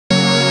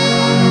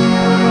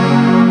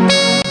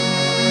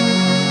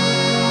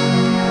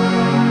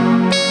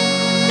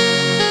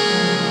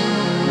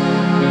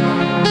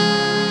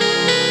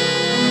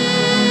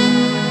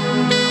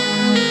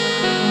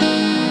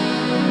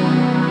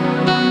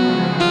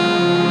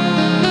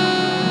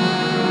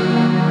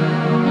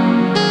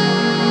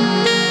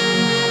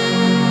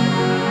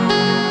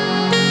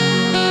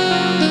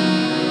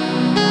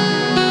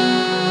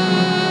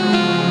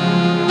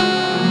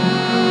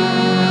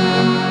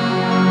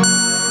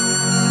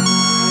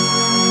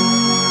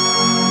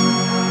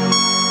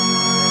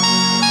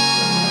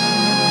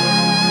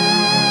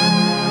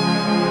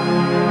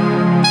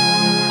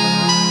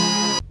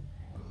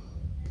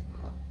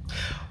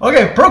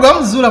Okay,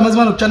 program Zula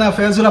Mazima Luchana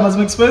for Zula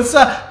Mazima Express.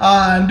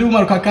 And do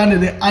Markakane,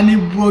 the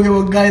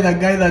unibogable guy, the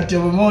guy that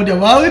you're more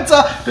about it.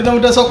 To the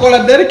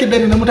Mutasokola Derek,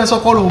 then the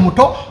Mutasokolo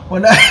Muto.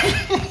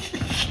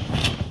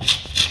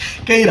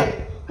 Keira.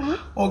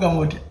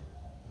 Ogamoti.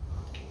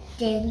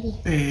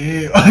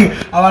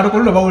 Abantu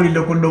kulula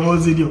bawulira ku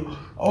ddoboozi lyo.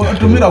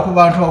 Otumira ku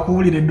bantu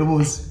bakuwulira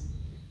eddoboozi.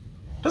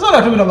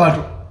 Tosobola tumira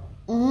bantu.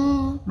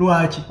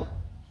 Lwaki?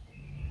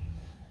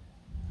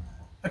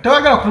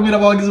 Tewagala kutumira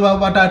bawagizi ba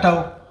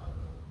bataatawo.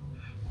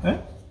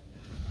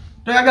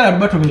 Toyagala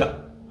batumira.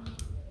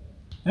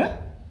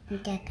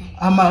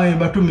 Ama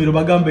batumira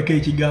bagambeko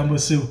ekigambo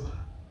sewo.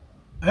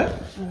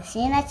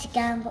 Sina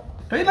kigambo.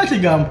 Toyina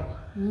kigambo.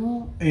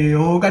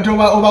 Kati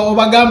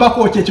obagamba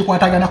ko kye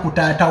kikwatagana ku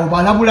taata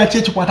obalabula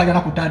kye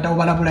kikwatagana ku taata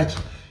obalabula ki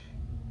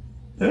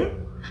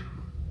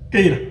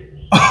Keira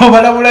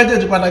obalabula kye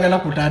kikwatagana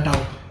ku taata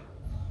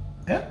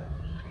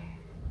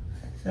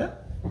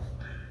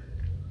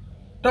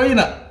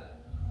toyina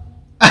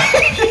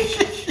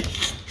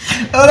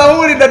ala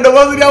muri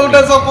daddobazi lya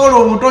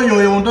mutasokolo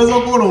omutoyo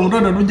mutasokolo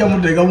omutono tujja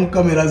mutega mu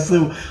kamera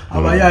sewo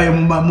abayaye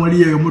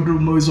muli eyo mutu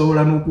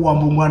mubisobola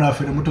n'okuwamba omwana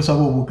affe ne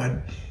mutusaba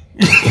obukadde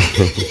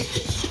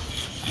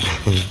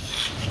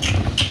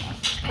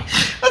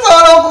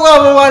Asala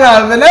okuwa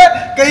mwana vele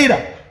Keira.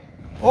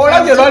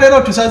 Olabye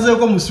lero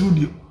tusazeeko mu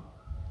studio.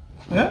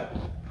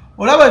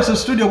 Olaba so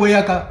studio bwe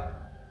yaka.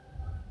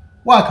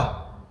 Waka.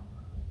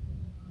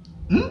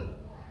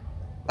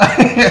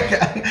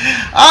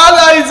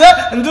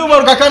 Alaiza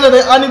nduma kakana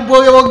the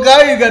unibogable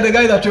guy, the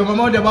guy that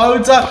you're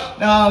about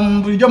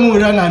bulijjo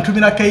muwulira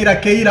ntumira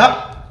Keira.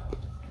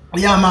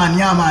 Yeah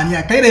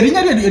man. Keira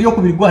erinnya lye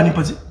eryokubirigwa ni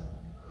pozi.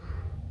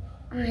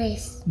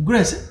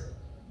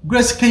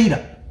 Grace Keira.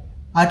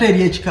 Ate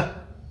eri ekika.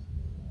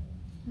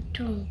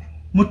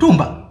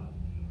 Mutumba.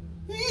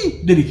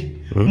 Deriki.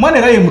 Mwana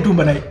era ye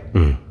mutumba naye.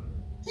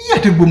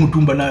 Ate gwe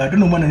mutumba naye ate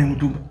n'omwana ne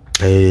mutumba.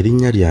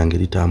 Erinnya lyange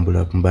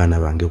litambula ku baana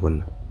bange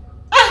bonna.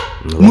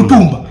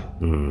 Mutumba.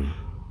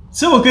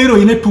 Sebo Keira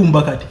oyine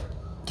tumba kati.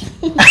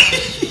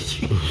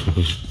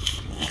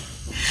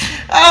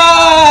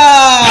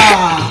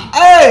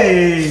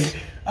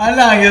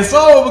 Alange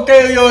so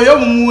yo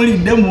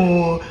mumulidde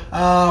mu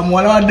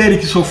mwala wa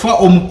Derek sofa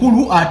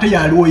omukulu ate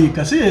yaliwo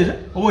yeka siye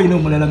obo ine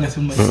omulala nga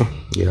simumanyi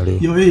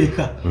yo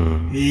yeka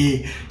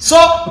so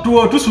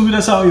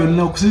tusubira sawa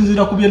yonna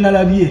okusinzira ku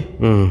byenalabye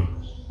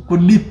ku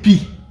DP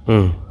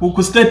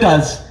ku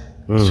status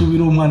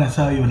subira omwana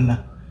sawa yonna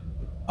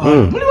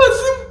muli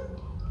wasimu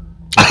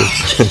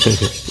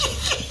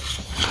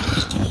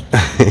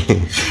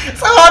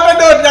sawa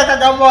ndo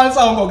yakagamba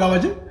sawa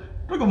ngogamaje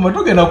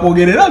tugenda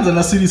kwogerera nze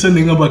nasirise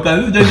ninga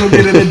bakazi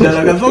jajogerera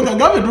eddala kazoka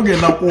gambe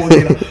tugenda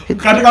kwogera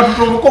kati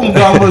katutoboka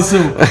omugambo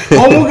sewo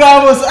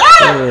omugambo se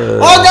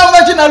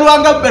ogamba kina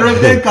Lwanga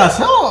Rebecca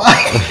so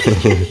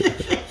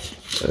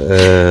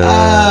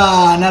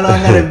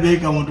nalwanga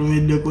Rebecca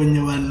mutumiddeko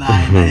nnyo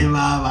bannaye naye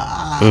baba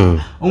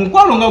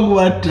omukwano nga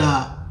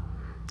gubatta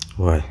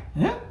why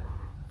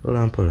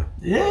Pola.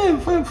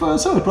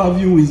 So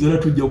twavyuwiza era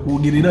tujja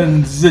kwogerera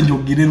nzize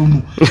njogere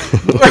lumu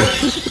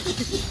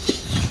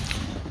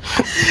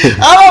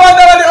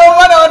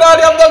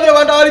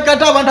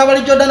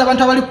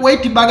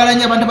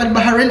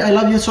Bahrain, I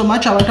love you so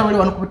much. I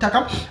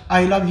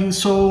love you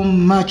so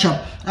much.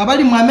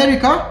 Abali mu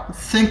America,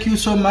 thank you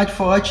so much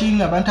for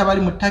watching. Abantu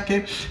abali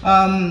mutake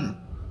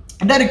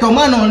Derek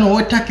omwana ono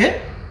wotake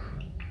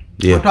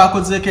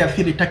otwakozeke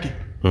yafiri take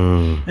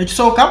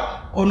ekisooka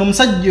ono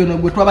musajja ono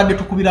gwe twabadde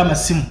tukubira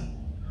amasimu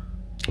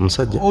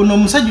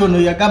omusajja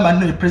ono yagamba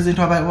nno president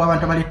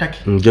w'abantu abali take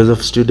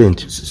Joseph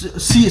student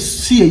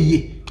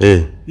si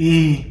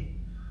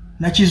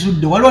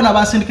nakizudde waliwo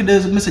n'abasindikidde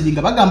message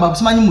nga bagamba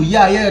simanyi mu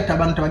yaya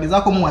abantu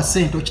tabagezaako muwa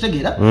ssente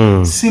okitegeera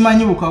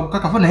simanyi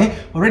bukakafu naye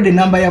already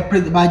number ya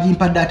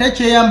bagimpadde ate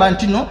ekyeyamba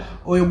nti no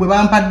oyo gwe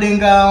bampadde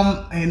nga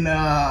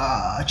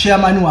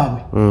chairman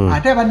waabwe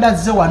ate abadde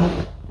azze wano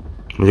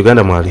mu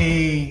Uganda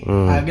mwali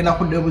agenda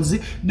kudde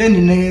buzi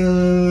then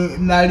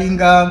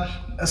nalinga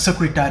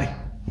secretary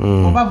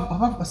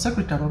oba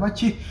secretary oba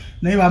ki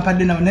naye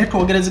bampadde naye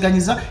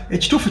twogerezeganyiza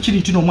ekituufu kiri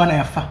nti omwana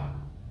yafa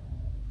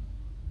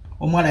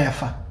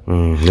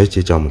n'eki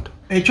ekyamuta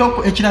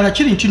ekirala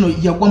kiri nti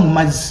yagwa mu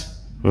mazzi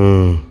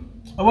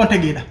oba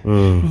ntegeera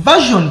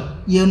version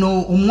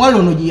yeno omuwala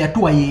ono gye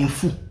yatuwa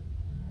yenfu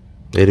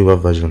eriwa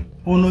version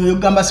ono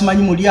yogamba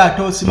simanyi mu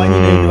lyato simanyi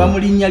ne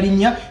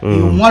bamulinnya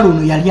omuwala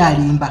ono yali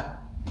alimba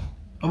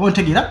oba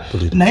ntegeera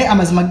naye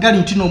amazima gali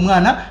nti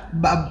omwana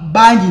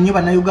bangi nnyo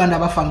bannayuganda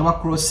bafanga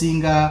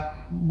bakrossinga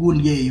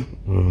gundi eyo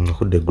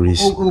okudde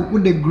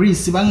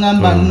Greece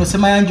bangamba nno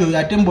Semayanja oyo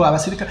ate mbu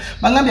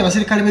bangambye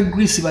abasirikale b'e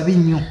Greece babi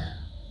nnyo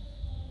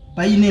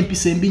bayina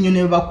empisa embi nnyo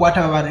ne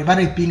bakwata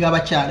barepinga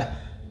abakyala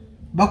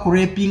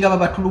bakurepinga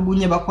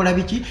babatulugunye bakola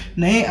biki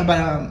naye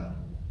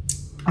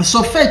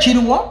so fe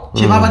kiriwo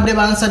kye babadde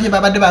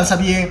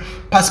bansabye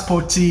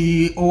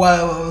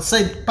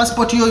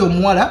passport yoyo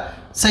omuwala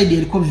side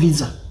eriko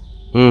visa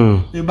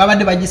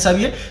babadde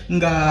bagisabye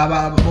nga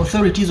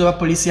authorities oba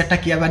police ya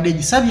Turkey abadde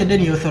gisabye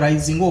then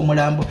authorizing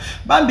omulambo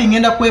bambi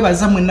ngenda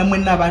kwebaza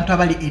mwenna abantu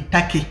abali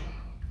ettake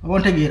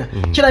obontegeera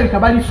kirabika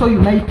bali so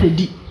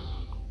united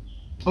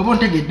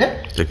obontegedde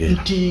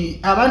nti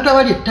abantu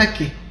abali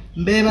ettake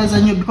mbebaza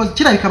nnyo because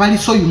kirabika bali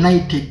so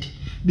united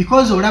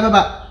because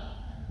olaba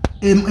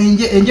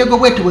enjego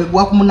bwete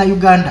bwa ku muna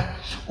Uganda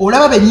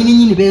olaba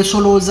benyini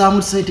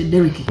besolooza sente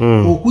Derrick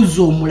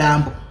okuzza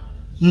omulambo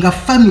nga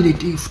family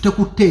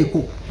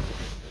tekuteeko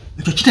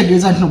ekyo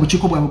kitegeeza nti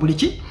n'obukiiko bwabwe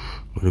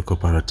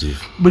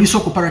buli so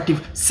cooperative.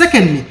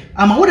 Secondly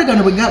amawulire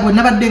gano bwe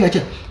nabadde nga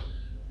kya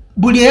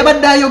buli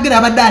eyabadde ayogera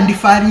abadde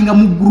andifaalinga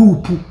mu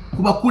group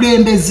ku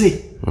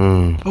bakulembeze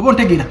oba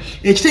ontegeera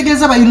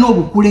ekitegeeza balina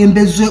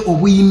obukulembeze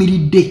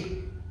obuyimiridde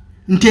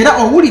nti era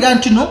owulira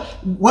nti no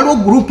waliwo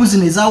group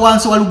zino eza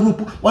wansi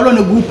waliwo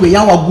ne group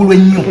eyawaggulu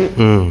ennyo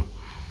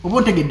oba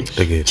ontegedde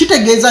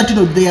kitegeeza nti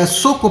no they are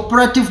so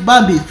cooperative.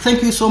 Bambi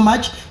thank you so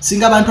much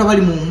singa abantu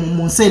abali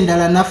mu nsi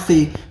endala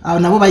naffe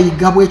nabo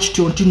bayiga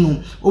bwekityo nti no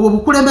obwo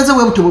bukulembeze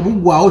bwe butyo bwe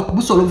buggwawo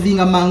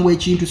busolovinga mangu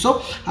ekintu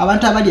so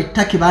abantu abali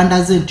ettake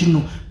bandaze nti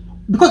no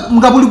because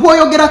nga buli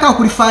gwoyogerako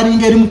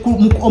akulifaalinga eri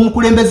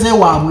omukulembeze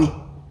waabwe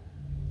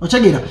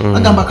otegeera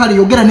agamba kale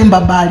yogera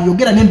n'embabaali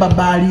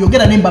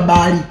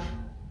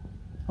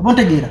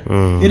obontegeera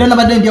era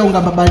nabadde ndiawo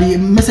nga babali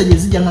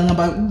messages zijja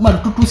ngamba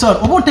tutusa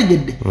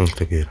obontegedde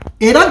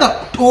era nga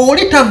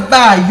oli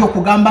tavaayo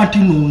kugamba nti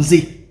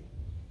nunze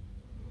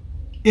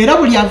era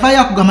buli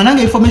avaayo akugamba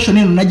nange information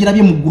eno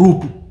nagirabye mu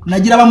group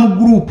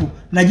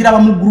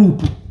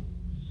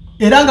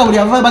era nga buli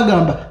avaayo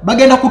bagamba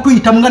bagenda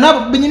kutuyita nga nabo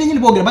benyini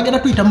boogera bagenda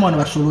tuyita mu wana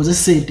basolooze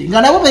sente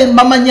nga nabo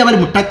bamanya bali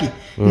mu Turkey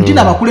nti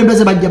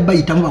nabakulembeze bajja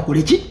bayitamu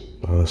bakole ki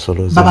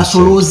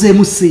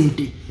babasoloozeemu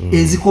sente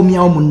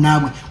ezikomyawo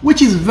munnaabwe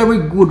which is very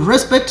good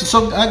respect.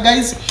 So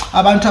guys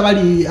abantu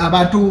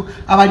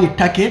abali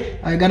ettake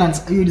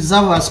you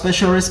deserve a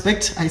special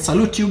respect. I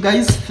salute you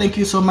guys, thank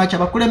you so much.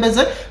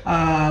 Abakulembeze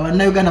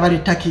bannayuganda bali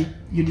ettake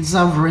you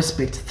deserve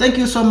respect. Thank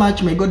you so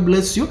much, may God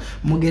bless you.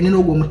 Mugende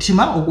n'ogwo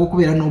omutima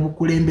ogw'okubeera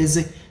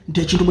n'obukulembeze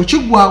nti ekintu bwe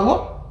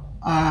kiggwawo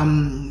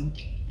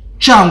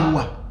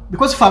kyanguwa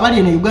because fe abali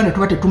eno Uganda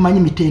tuba tetumanyi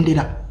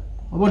mitendera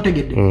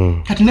obontegedde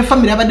kati ne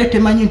family abadde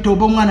temanyi nti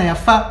oba omwana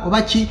yafa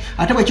oba ki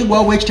ate bwe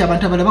kigwawo bwekiti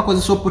abantu abala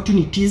bakozesa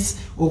opportunities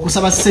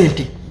okusaba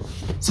sente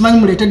simanyi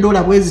mulete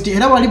dola bweziti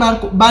era wali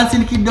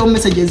bansindikiddewo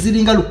messages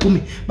ziringa 10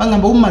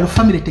 bangamba umalo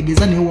family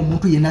tegeeza newo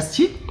omuntu yenna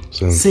ki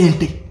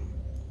sente.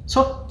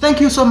 So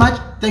thank you so much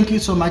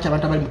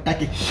abantu abali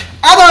mutake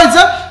otherwise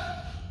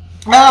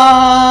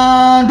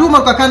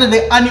Nduma kakanda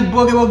the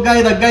unbogable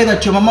guy, the guy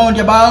that your mama on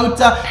about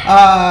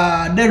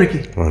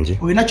Derrick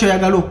oyina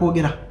kyoyagala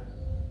okwogera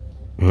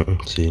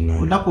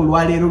olunaku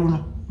olwaleero luno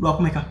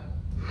lwakumeka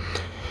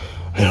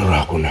leero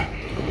lwakuna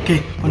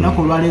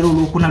olunaku olwaleero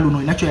olwokuna luno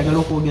olina kyoyagala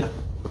okwogera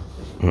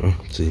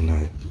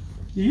sinayo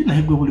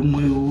naye gwe buli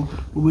mweyo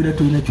obeera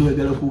tulina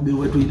kyoyagala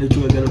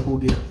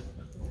kwogera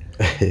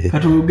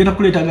kati ogenda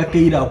kuleetanga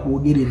keira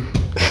akwogerere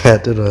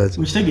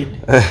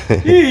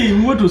okitegedde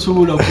muwe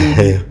tosobola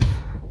kwogera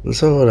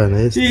nsobola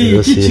naye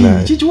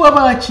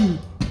kikiwaba ki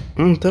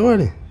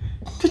tewali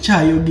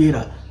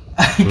tukyayogera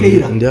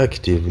keira ndi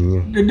active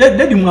nnyo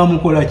dedi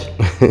mwamukola ki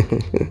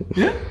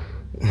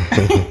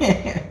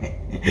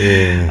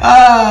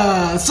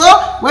so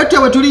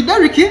wetwe tuli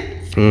Derrick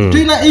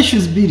tulina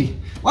issues biri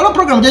wala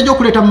program jajja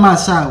okuleeta mu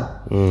maaso awo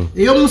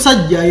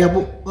ey'omusajja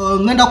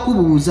ngenda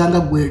kubuuza nga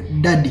gwe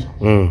daddy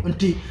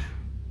nti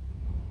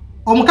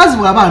omukazi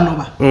bw'aba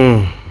anoba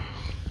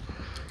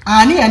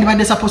ani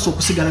yandibadde suppose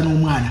okusigala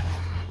n'omwana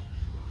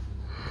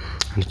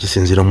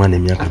kisinziira omwana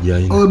emyaka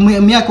gy'alina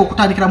emyaka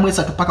okutandikira mu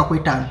 3 paka ku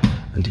 5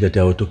 anti kati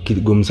awo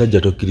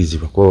omusajja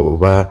tokkirizibwa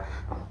oba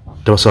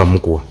tebasobola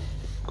mukuwa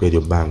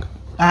kw'eryo bbanga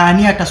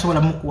ani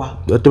atasobola mukuwa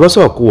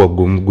tebasobola kuwa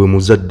gwe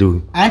muzadde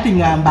we anti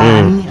ngamba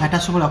ani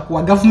atasobola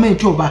kuwa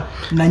government oba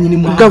nanyini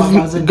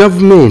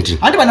government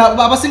anti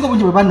abasinga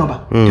obungi bwe banoba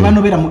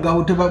tebanobera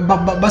mugawo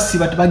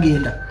basiba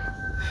tebagenda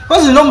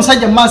kozi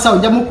n'omusajja mu maaso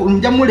awo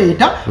nja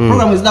muleeta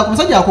program ezidako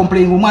omusajja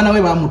akomplain omwana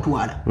we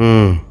bamutwala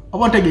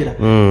oba ontegeera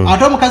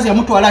ate omukazi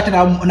yamutwala ate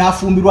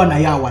n'afumbirwa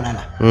naye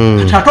awalala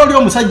ate oli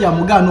omusajja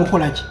amugaana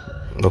okola ki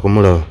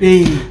okumulaba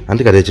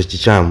anti kati ekyo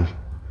kikyamu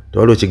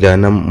tewali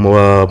okigaana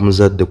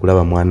muzadde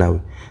kulaba mwana we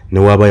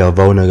newaba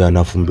yavaawo naye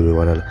nafumbirwe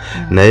walala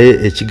naye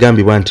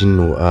ekigambibwa nti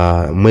nno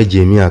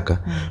mwegyo emyaka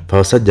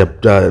abasajja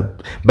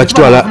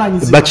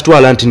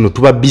bakitwala nti nno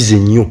tuba bize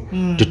nnyo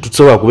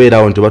tetusobola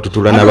kubeerawo nti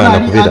batutula n'abaana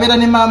kubeera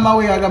ne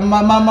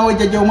maama we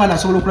jjajja w'omwana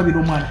asobola okulabira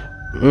omwana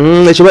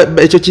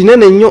ekyo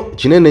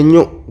kinene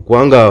nnyo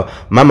kubanga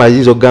maama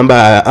ayinza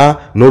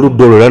okugamba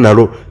n'oludda olwo era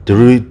nalwo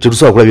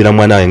tetusobola kulabira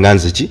mwana we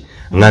nganze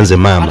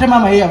maama ate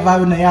maama ye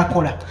yavaayo naye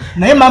akola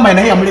naye maama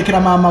naye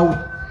yamulekera maama we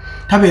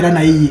tabeera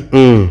naye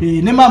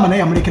ne maama naye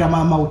yamulekera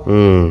maama we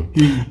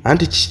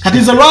kati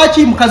nze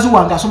lwaki mukazi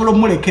wange asobola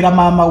omulekera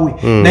maama we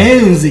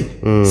naye nze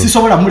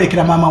sisobola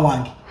mulekera maama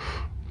wange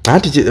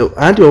Anti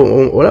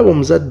olaba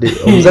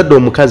omuzadde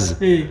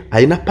omukazi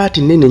alina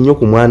paati nnene nnyo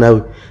ku mwana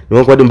we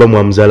newankubadde mba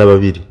mwamuzaala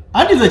babiri.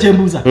 Anti nze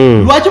kyembuuza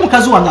lwaki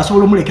mukazi wange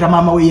asobola omulekera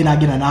maama we ye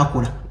n'agenda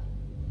n'akola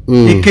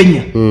e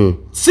Kenya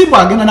si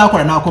bw'agenda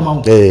n'akola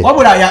n'akomawo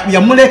wabula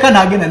yamuleka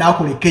n'agenda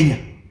n'akola e Kenya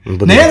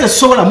naye nze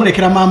sobola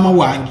mulekera maama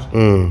wange.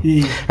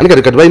 Ani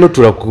kati balina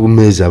otula ku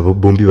mmeeza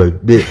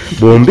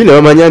bombi ne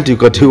bamanya nti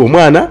kati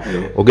omwana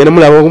ogenda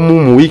mulaba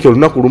mu wiiki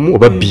olunaku lumu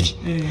oba bbiri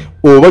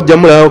oba ojja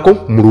mulabako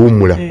mu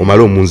luwummula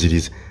omale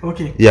omunzirize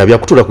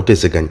byakutula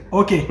kuteeseganya.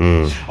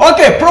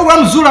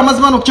 Program Zula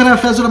Mazima no Channel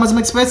Affairs Zula Mazima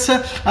Express.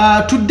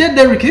 Today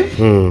Derek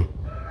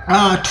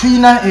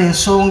tulina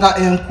ensonga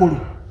enkulu.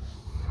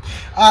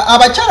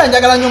 Abakyala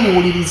njagala nnyo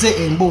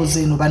muwulirize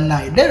emboozi eno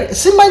bannaye.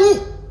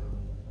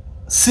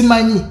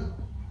 Simanyi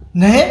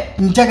naye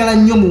njagala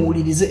nnyo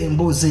muwulirize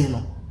emboozi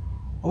eno.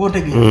 Oba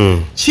otegeera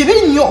kibi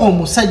nnyo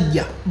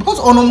omusajja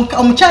because ono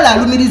omukyala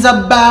alumiriza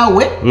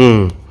bbaawe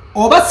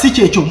oba si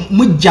kyekyo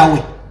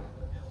mujjawe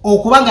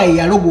okuba nga ye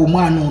yaloga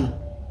omwana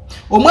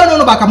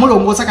ono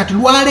bakamulongoosa kati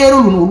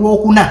lwaleero luno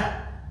olwokuna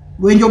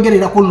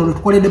lwenjogererako luno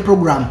lwetukoledde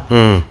program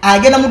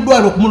agenda mu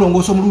ddwaliro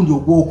okumulongoosa omulundi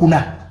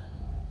ogwokuna.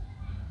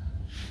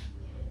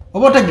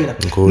 Oba otegeera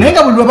naye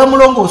nga buli lwe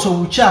bamulongoosa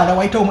obukyala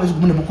wayitawo omwezi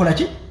gumu ne bukola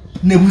ki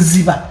ne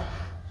buziba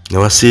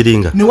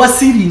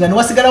newasiringa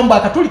newasigalamu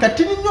bakatuli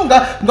katini nnyo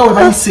nga we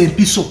bayise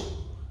empiso.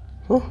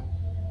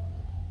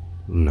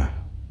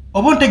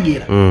 Oba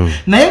ontegeera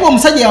naye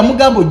ng'omusajja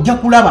yamugamba ojja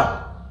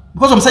kulaba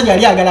because omusajja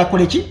yali agala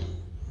akole ki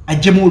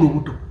ajjemu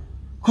olubuto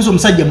because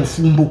omusajja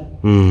mufumbo.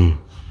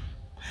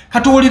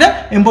 Katuwulire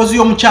emboozi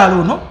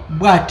y'omukyalo ono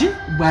bw'ati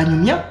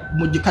bw'anyumya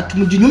kati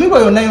muginyumirwa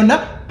yonna yonna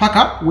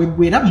paka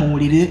weggwera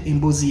muwulire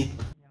emboozi ye.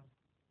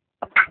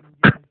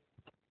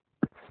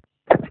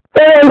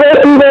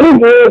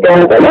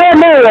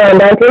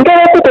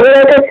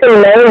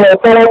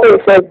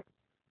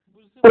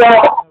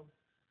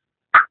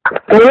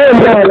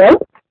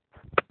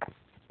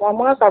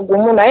 Mwaka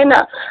gumu naye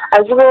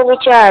aziba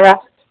obukyala.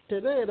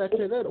 Tereera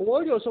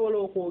woli osobola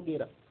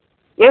okwogera.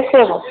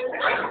 Yesebo.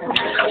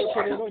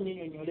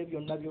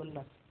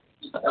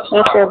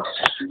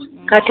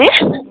 Kati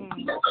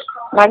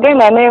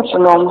nagenda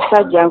nenfuna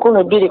omusajja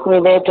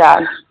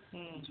 2015.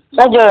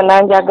 Sajja oyo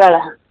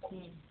nanjagala.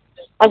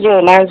 Sajja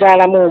oyo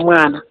nanzaalamu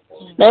omwana.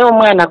 Naye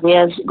omwana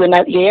gwe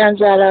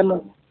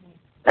yanzaalamu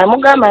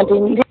namugamba nti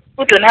ndi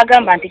lubuto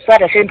n'agamba nti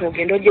kwata sente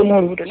ogenda ogyemu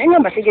olubuto naye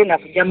ngamba sigenda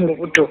kujjamu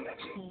lubuto.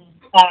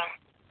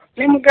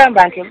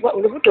 Nemugamba nti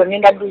olubuto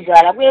ngenda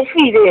luzaala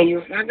bwefiire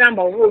eyo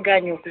n'agamba oba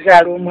oganye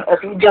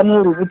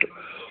okujjamu olubuto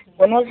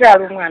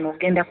onoozaala omwana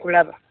ogenda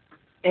kulaba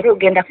era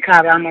ogenda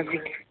kukaaba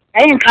amaziga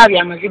naye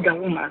nkaabya amaziga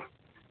wumala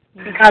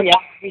nkaabya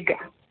amaziga.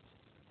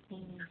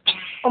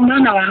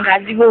 Omwana wange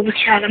aziba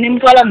obukyala ne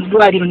mutwala mu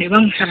ddwaliro ne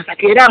bamusala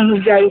kati era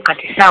amuzaayo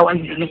kati saawa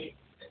zino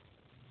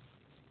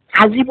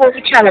aziba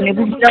obukyala ne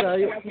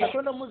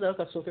buzaala muzaayo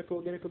kasooke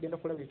twogere tugenda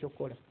kulaba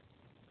ekyokukola.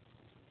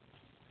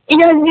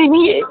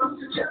 Yazibye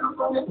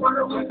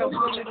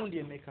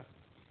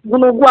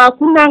guno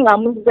gwakuna nga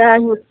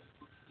muzaayo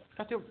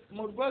kati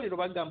mu ddwaliro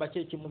bagamba ki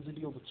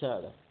ekimuzibya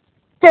obukyala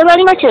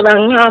tebalina kye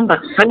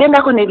baŋŋamba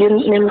agendako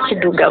ne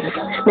mukiddugavu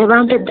ne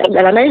bampa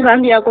eddagala naye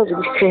bambyako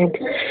buli ssente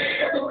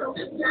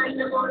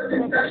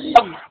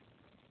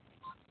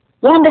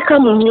wandeka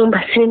mu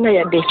nnyumba sirina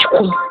yadde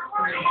 10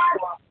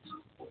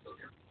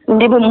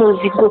 ndi mu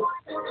muzigo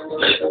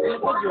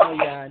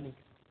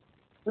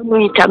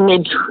bamuyita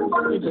Medu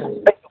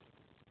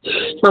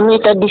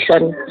bamuyita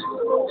Disani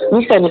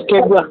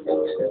Kegwa.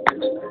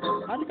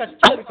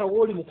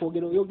 Woli mu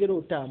kwogera oyogera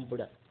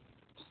otambula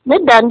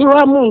nedda ndi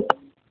wamu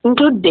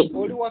ntudde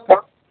oli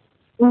waka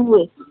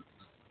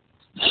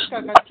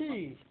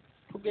kakati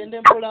tugende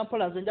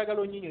mpolampola nze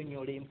njagala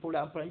onyinyonyole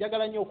mpolampola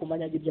njagala nnyo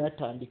okumanya gye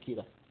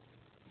byatandikira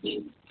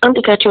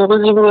anti kati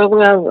obuzibu bwe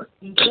bwava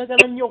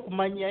njagala nnyo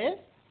okumanya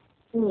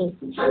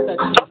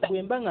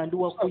bwe mba nga ndi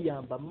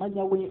wakuyamba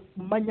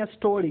mmanya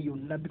story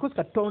yonna because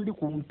kati tondi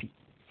kumpi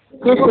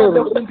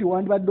kumpi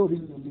wandibadde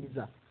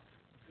obinyumiriza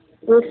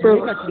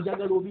kati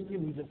njagala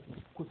obinyumize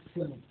ku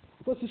ssimu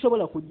so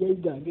sisobola kujjayo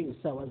gange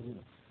essaawa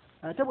zino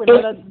ate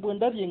bwe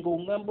ndabye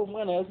ng'oŋŋamba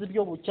omwana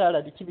yazibye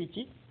obukyala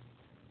biki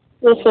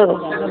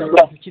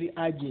kiri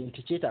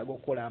agenti kyetaaga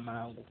okukola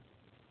amangu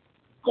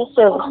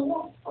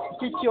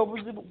kiki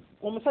obuzibu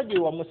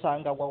omusajja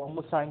wamusanga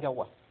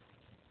wa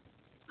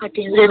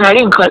kati nze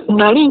nali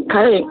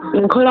nkale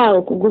nkola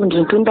awo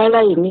kugundi ntunda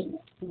layini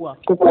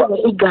kukuba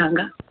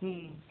iganga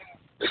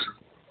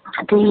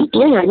kati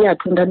ye yali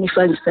atunda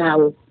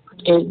mifalisaawo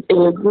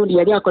egundi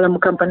yali akola mu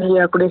kampani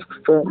ya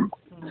Crestform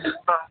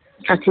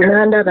kati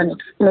nandaba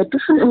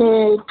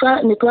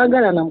ne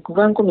twagalana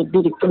kuva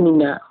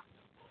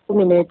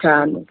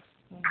 2015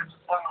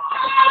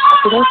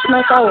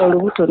 tunafuna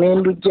olubuto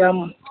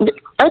n'endujjamu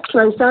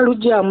actually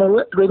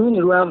saalujjamu lwennyini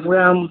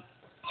lwavulamu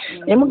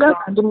ne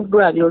mugamba ndi mu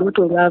ddwaliro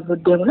olubuto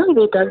lwavuddemu naye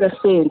beetaaga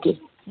ssente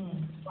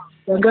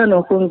yagaana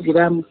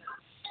okunziramu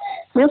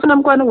nenfuna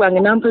mukwano gwange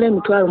nampula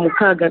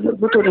 6,000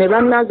 olubuto ne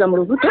bannaaza mu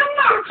lubuto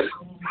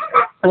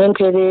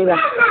nentereera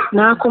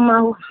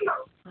n'akomawo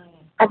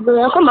ati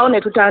yakomawo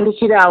ne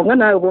tutandikira awo nga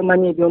naawe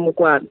bw'omanyi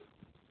eby'omukwano.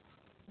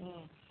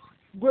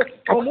 Gwe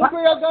omuntu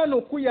eyagaana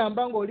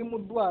okuyamba ng'oli mu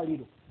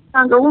ddwaliro.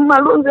 Nga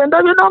bumalu nze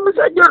ndabye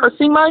n'omusajja ono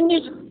simanyi.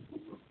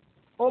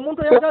 Omuntu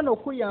eyagaana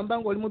okuyamba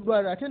ng'oli mu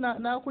ddwaliro ate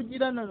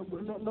n'akugira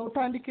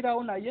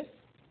n'otandikirawo naye.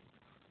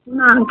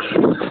 Nange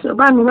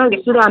abaami bange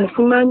kiraani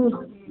simanyi.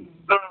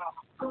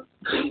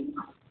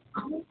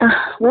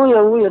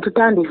 Wuuyo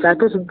tutandise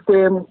ate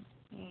tuddemu.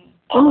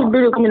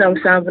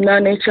 2017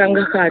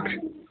 n'ekyanga kati.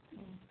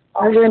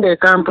 Agenda e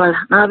Kampala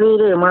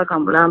n'abeera e mwaka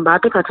mulamba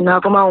ate kati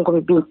n'akomawo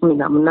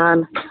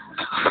 2018.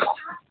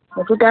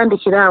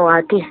 Netutandikira awo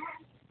ate.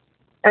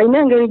 Alina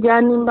engeri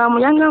gy'animbamu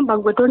yangamba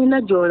gwe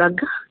tolina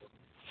gy'olaga.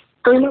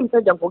 Tolina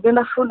omusajja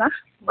gw'ogenda funa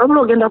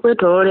wabula ogenda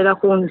kwetooloolera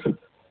ku nzi.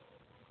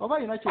 Oba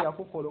alina kye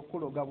yakukola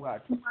okuloga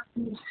bw'ati?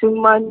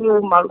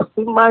 Simanyi Malu,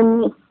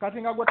 simanyi.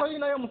 Kati nga gwe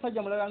tolinayo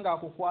omusajja mulala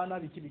ng'akukwana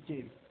biki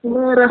ebyo?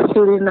 Neera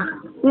sirina.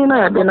 Sirina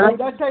yadde na.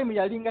 That time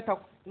yalinga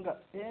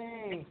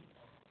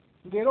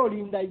ng'era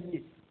olinda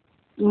ye.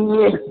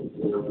 Ye.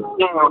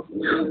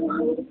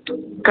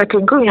 Kati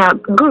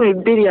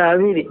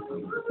 2020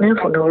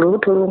 nenfuna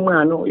olubuto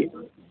lw'omwana oyo.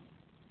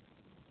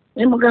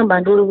 Ne mugamba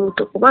ndi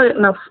olubuto kuba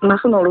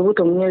nafuna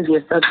olubuto mu myezi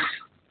 3.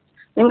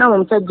 Nengamba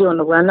omusajja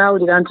ono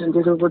bw'anaawulira nti ndi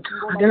lubuto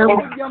agenda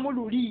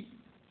luli.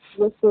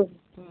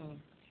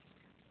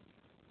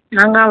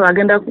 Nangamba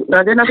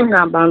agenda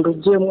kungamba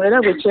ndugyemu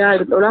era bwe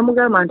kyali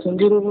olwamugamba nti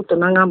ndi lubuto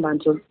nangamba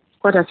nti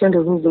kwata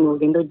sente zizino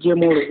ogenda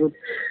oggyemu olubuto.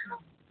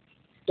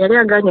 Yali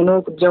aganye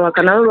n'okujja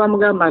waka naye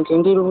olwamugamba nti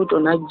ndi lubuto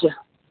najja.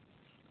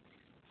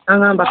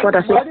 Nangamba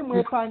kwata sente. Yali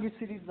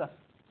mwepangisiriza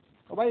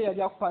oba ye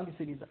yali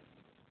akupangisiriza?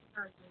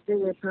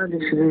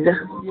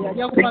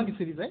 Yali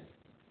akupangisiriza?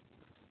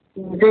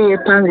 Nze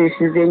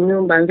yeepangisiza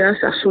ennyumba nze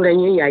asasula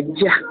ye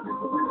yajja.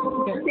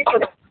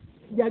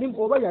 Yali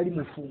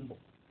mufumbo?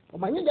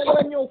 Omanyi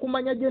njagala nnyo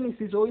okumanya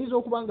Genesis oyinza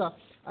okuba nga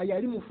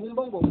yali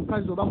mufumbo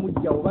ng'omukazi oba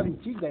mujja oba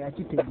biki nga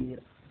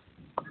yakitegeera.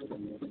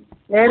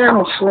 Era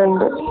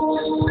mufumbo.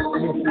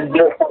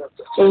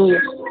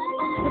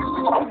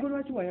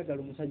 Lwaki wayagala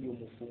omusajja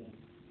omufumbo?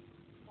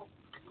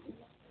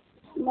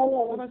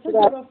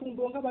 Abasajja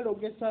abafumbo nga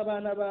balogesa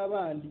abaana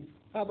b'abandi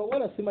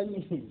abawala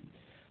simanyi.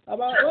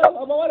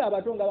 Abawala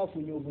abato nga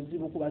bafunye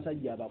obuzibu ku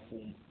basajja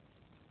abafumbo.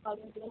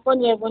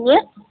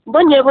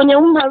 Mbonyeebonye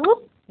Umaru.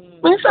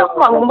 Mwesa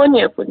kuba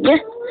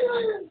mbonyeebonye.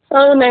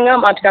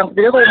 Nengamba nti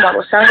kankubireko Umaru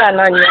osanga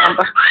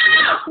ananyamba.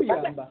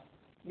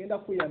 Ngenda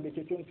kuyamba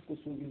ekyo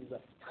ky'onkikusuubiza.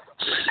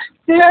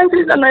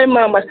 Siyanziza naye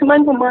maama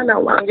simanyi omwana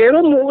wange era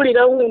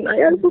omuwulira wuuna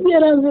yanzibye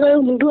era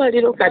nzirayo mu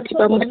ddwaliro kati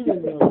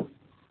bamusiba.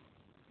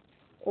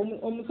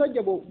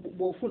 Omusajja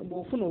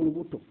bw'ofuna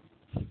olubuto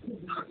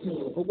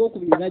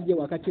ogwokubiri n'ajja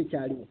wakati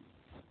ekyaliwo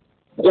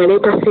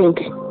yaleeta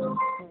ssente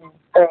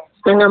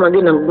nangamba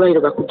agenda mu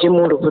ddwaliro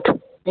bakugyemu olubuto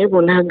naye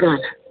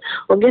bw'onaagaana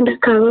ogenda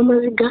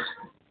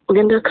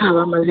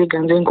kaaba amaziga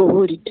nze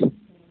nkubuulidde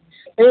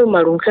naye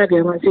omala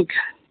onkaabya amaziga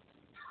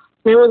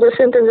newoza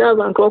ssente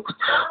z'abantu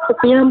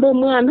okuyamba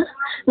omwana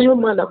naye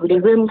omwana buli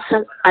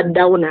lw'emusala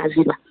addawo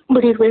n'aziba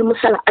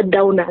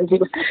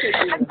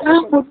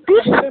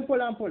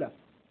mpola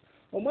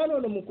omwana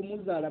ono mu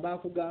kumuzaala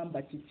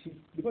baakugamba kiki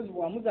because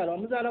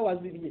wamuzaala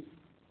wazibye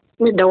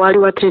nedda waali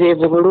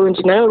watereevu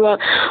bulungi naye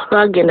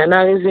lwagenda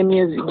n'aweza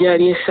emyezi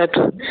gyali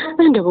 3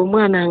 nende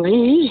bw'omwana nga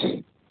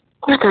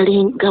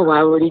atalinga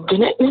wa bulijjo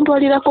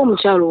nentwalirako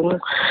omukyalo omu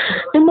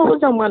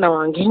nemubuuza omwana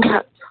wange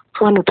nga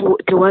wano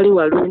tewali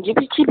walungi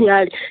biki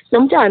byali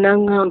nomukyala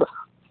n'aŋŋamba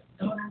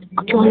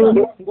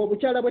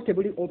ng'obukyala bwe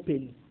tebuli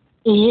open.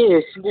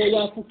 Yes.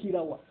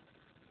 Ng'olwafukirawa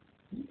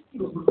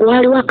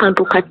waliwo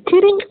akantu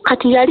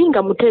kati yali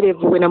nga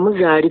mutereevu bwe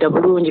namuzaalira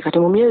bulungi kati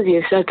mu myezi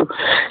 3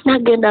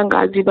 n'agenda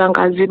ng'aziba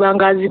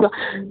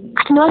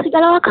kati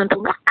newasigalawo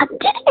akantu nga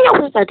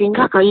katiriyo kati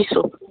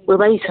ng'akayiso bwe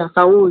bayisa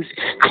akawuuzi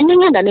kati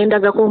nengenda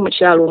nendagako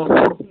omukyalo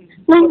omukulu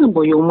nangamba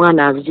oyo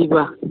omwana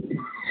aziba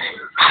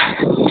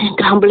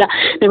entambula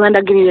ne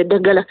bandagirira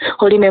eddagala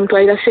oli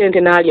nemutwalira ssente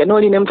n'alya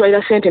n'oli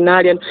nemutwalira ssente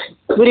n'alya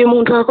buli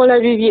muntu akola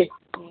bibye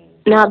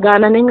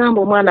n'agaana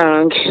nengamba omwana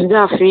wange nze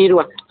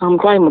afiirwa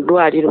amutwale mu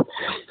ddwaliro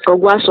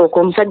ogwasooka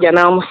omusajja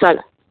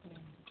n'amusala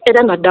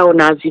era n'addawo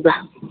n'aziba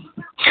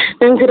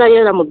nenzirayo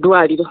era mu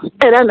ddwaliro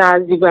era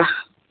n'aziba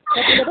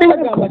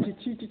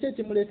kiki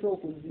ekimuleetera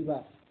okuziba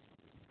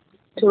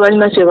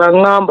tebalina kye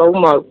baŋŋamba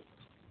Umaru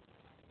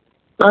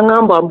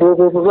baŋŋamba mbu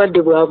obwo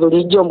obulwadde bwa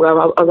bulijjo mbu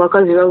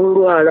abakazi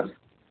babulwala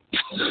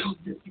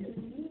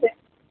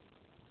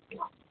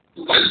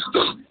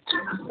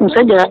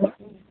omusajja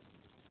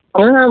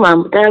Ngamba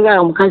mbu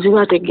tayagala mukazi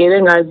we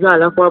ategeere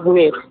ng'azaala kwa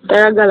bweru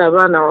tayagala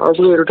baana wa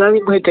bweru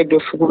tali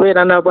mwetegefu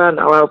kubeera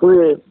n'abaana wa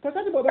bweru.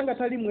 Kakati bw'oba nga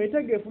tali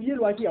mwetegefu ye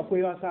lwaki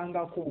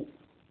yakwebakangako?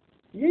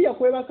 Ye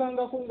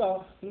yakwebakangako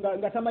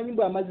nga tamanyi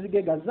mbw amazzi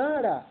ge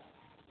gazaala.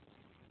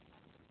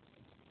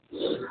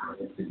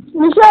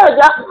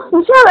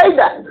 Mukyala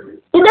ida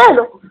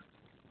ideno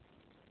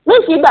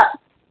nikida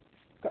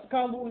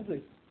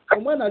kambuuze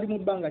omwana ali mu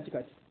bbanga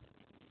kikati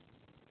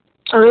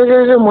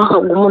awezeze omwaka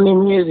gumu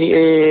n'emyezi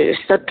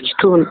 3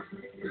 kitundu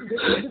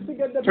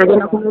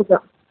agenda kumuza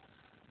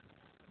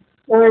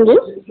wangi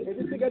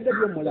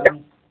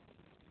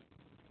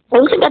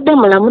ebisigadde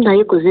mulamu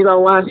naye kuziba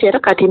wansi era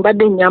kati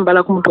mbadde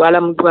nnyambala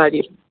kumutwala mu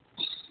ddwaliro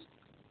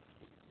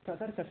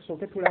kakati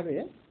katusooke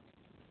tulabe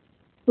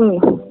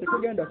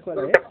tetugenda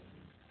kukola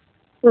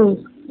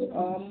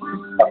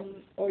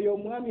oyo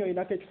omwami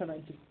olinako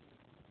ekifaananyi kye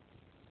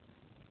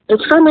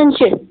ekifaananyi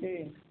kye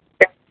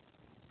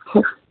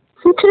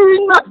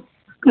sikirina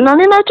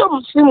nali nakyo mu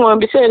ssimu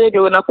ebiseera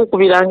ebyo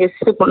wenakukubiranga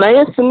essimu naye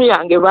essimu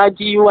yange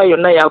baagiyiwa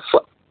yonna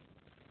yafa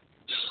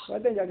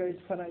wadde njagala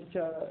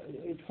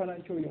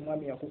ekifaananyi ky'oyo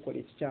omwami yakukola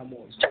ekikyamu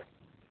oyo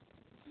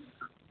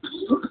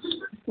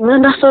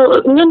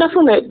ngenda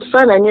funa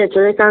ekifaananyi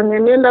ekyo leka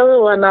ngenda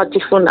weewa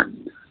n'akifuna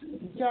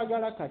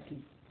nkyagala kati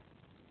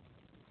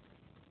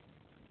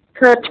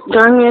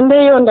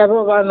kangendeyo ndabe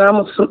oba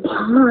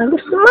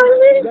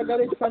namusimanyi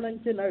njagala ekifaananyi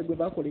kye naawe gwe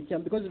bakola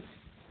ekyamu because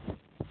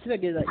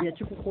kitegeeza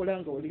yakikukola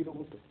nga oli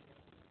lubuto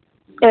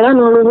era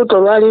n'olubuto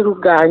lwali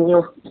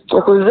lugaanyo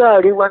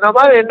okuzaalibwa nga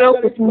balenda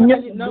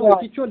nawe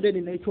kikyonde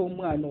nina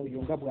eky'omwana oyo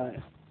nga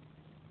bwana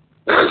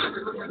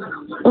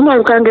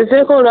omwana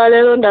kangezeeko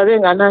olwaleero ndabe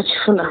nga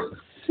nakifuna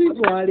si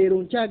lwaleero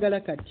nkyagala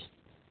kati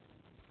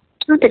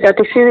anti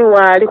kati siri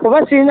waali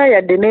kuba sirina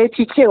yadde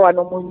n'ekike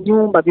wano mu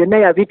nnyumba byonna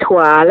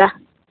yabitwala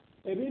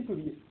ebintu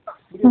bye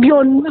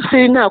byonna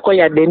sirinaako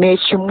yadde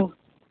n'ekimu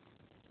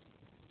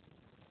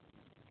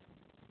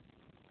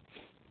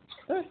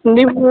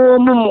ndi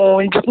bwomu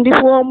mu nju ndi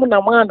bwomu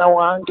na mwana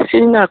wange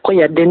sirinaako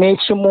yadde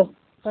n'ekimu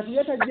kati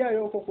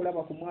yatajjayoko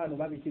okulaba ku mwana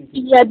oba bikiri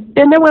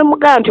yadde ne bwe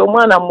mugaa nti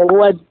omwana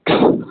mulwadde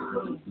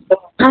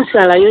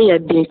tasalayo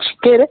yadde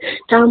ekikere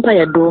tampa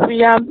yadde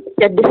obuyambi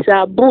yadde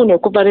saabuuni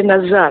okuva lwe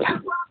nazaala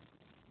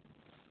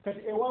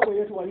kati ewaabwe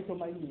yo tewali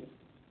tomanyiyo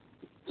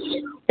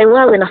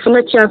ewaabwe nafuna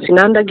kyansi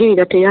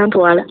nandagirira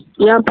teyantwala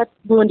yampa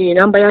gundi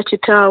namba ya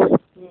kitaawe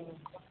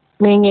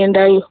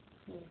nengendayo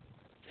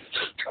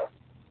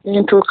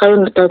nentuukayo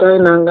natatayo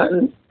nanga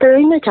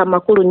terina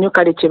kyamakulu nnyo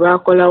kale kye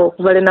baakolawo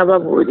okuva lwe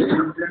nababuulira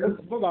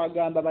bo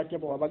bagamba batya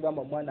bwe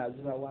wabagamba omwana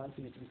aziba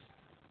wansi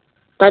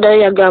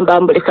badayo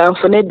yagamba mbuleka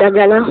nfune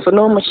eddagala nfune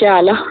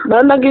omukyala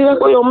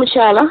bandagirirako oyo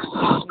omukyala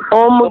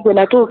omu gwe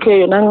natuuka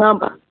eyo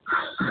naŋŋamba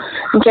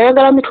nti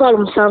ayagala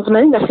 7,000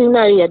 naye nga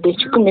sirinayo yadde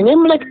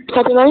 10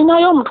 kati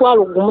nalinayo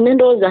 1,000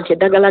 nendowooza nti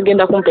eddagala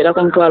agenda kumpeerako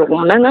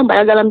 1,000 naŋŋamba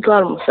ayagala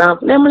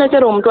 7,000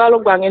 nemulekera omutwalo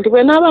gwange nti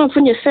bwe naaba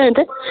nfunye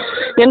ssente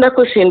ngenda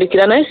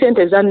kusindikira naye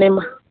ssente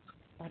zannema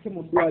ate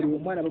mu ddwaliro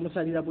omwana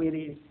bamusalira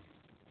bwereere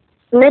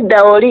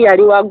nedda oli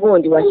yali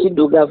wagundi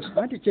wakiddugavu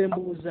anti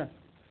kyembuuza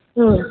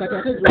kati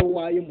ate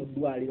zowaayo mu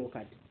ddwaliro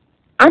kati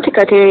anti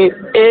kati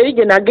eri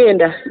gye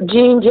nagenda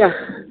jinja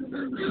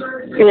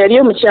yali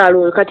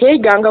omukyalo oyo kati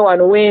yayiganga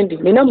wano wendi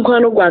nina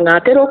mukwano gwange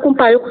atera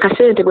okumpaayo ku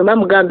kasente bwe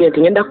mamugambye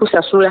nti ngenda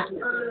kusasula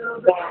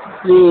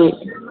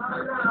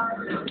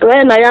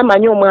lwaye naye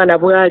amanyi omwana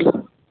bw'ali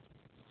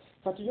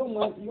kati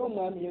y'omwami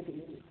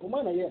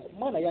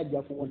omwana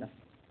yajja kuwona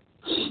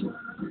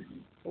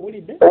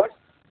owulidde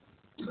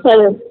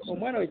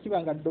omwana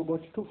wekiba nga ddogo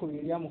kituufu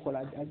eryamukola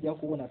ajja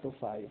kuwona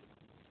tofaayo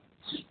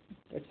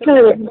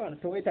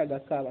towetaaga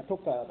kaaba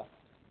tokaaba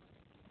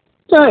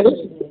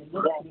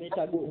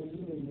neetaaga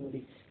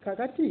onyunyonyole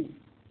kakati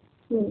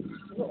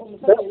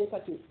omusajja ye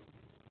kati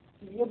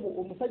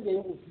omusajja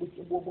ye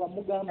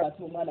bwamugamba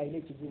ati omwana alina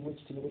ekizibu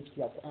ekitiniwe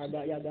kitya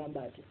yagamba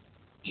ati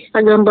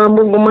agamba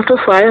mbuguma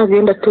tofaayo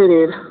agenda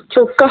tereera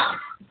kyokka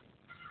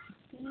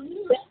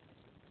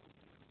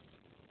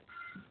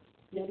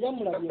yali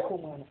amulabyeko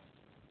omwana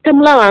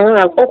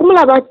tamulabanga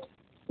okumulaba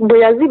bwe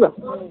yaziba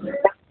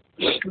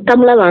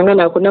tamulabanga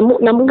nako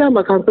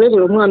namugamba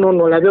kankuleetera omwana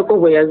ono olabeko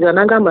bwe yaziba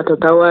nagamba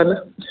totawaana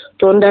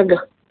tondaga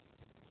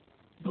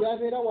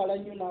yabeera wala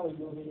nnyo naawe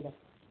gyobeera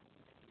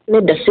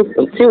nedda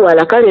si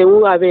wala kale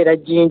ewu abeera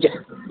jjinja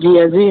gye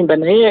yazimba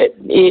naye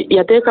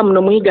yateeka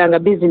muno muyiganga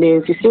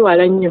bizinensi si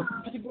wala nnyo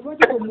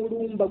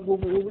omulumba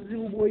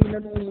obuzibu bw'olina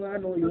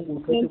n'omwana oyo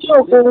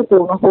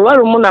ng'okuba kuba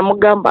lumu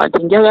namugamba nti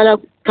njagala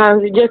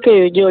kanzijeko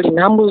eyo gy'oli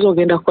nambuuza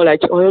ogenda kukola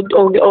ki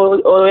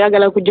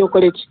oyagala kujja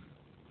okole ki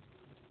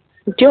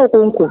nti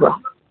okunkuba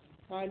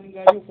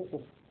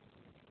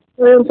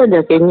oyo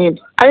omusajja kennyini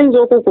ayinza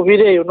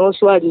okukubira eyo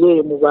n'oswalira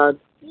eyo mu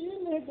bantu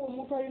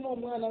omuntu alina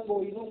omwana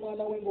ng'olina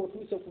omwana we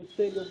ng'otuuse ku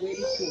ssenge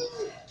bwerityo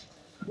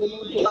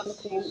bwenota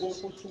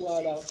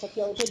okuswala kati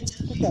awo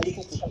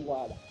tukyaliko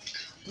kuswala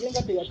ye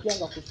nga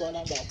teyatyanga kuswala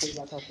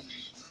ng'akwebakako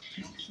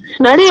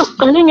nali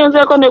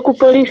ngenzeeko ne ku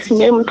poliisi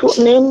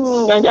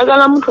nga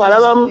njagala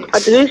mutwala bamu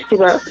at least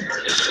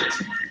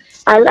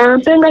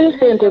ampengayo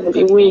sente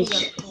buli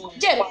wiiki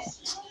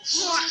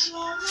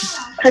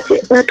kati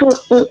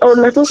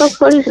natuuka ku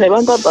poliisi ne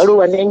bampa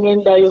baluwa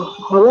nengendayo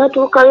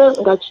olwatuukayo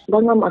nga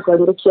bangamba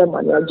asalire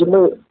kyamani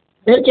agimuwe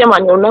naye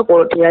kyamani olunaku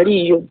olwo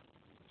teyaliiyo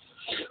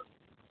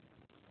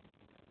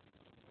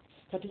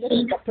kati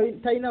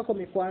talinako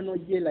mikwano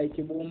gye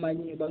like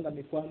bwomanyi banga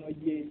mikwano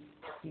gye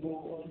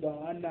nga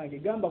wannange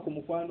gamba ku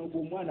mukwano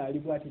gw'omwana ali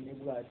bwati ne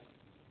bwati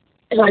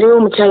waliwo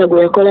omukyala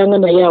gwe yakolanga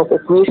naye awo ku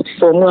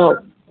kristifomu awo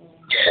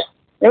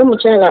naye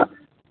omukyala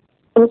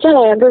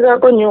omukyala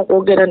yagezaako nnyo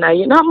okwogera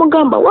naye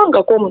n'amugamba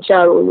wangako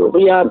omukyala oyo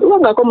obuyambi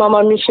wangako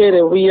mama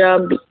Michelle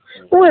obuyambi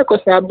muweeko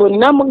saabuni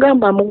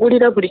n'amugamba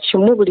amugulira buli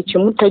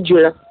kimu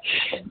tajula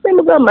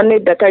nemugamba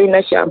nedda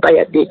talina kyampa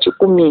yadde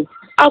 10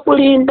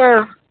 akulimba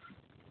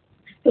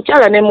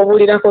omukyala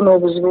nemubuulirako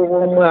n'obuzibu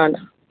bw'omwana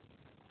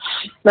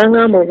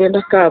n'angamba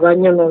ogenda kaaba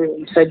nnyo n'oyo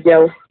omusajja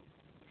we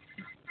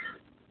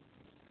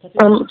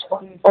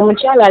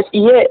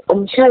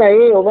omukyala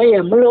ye oba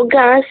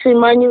yamuloga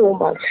simanyi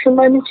wumala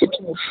simanyi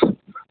kituufu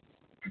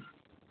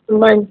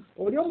simanyi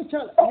oli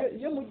omukyala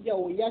ye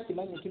mujjawo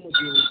yakimanyi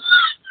kimujjawo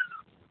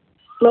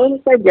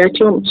n'omusajja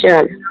ati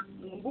omukyala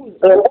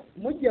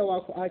mujjawo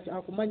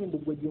akumanyi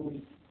mbugwe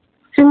gyoli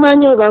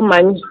simanyi oba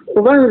amanyi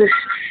kuba nze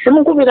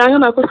simukubiranga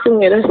nako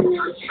simu era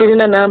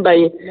sirina namba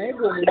ye naye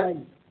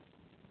bw'omumanyi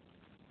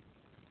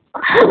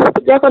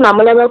jako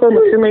namulabako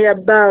mu simu ya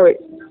Bawe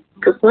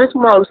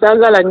kuba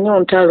olusaagala nnyo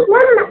ntalo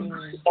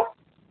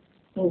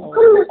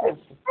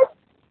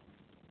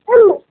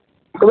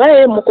kuba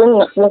ye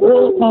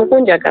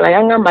mukunjagala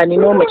yangamba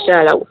nina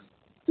omukyala we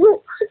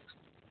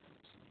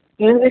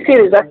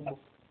nzikiriza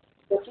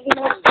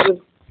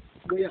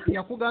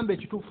yakugamba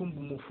ekituufu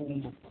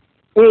mufumbo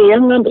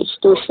yangamba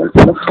ekituufu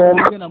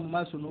mufumbo genda mu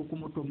maaso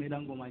n'okumutomera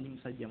ng'omanyi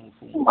musajja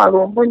mufumbo mumalu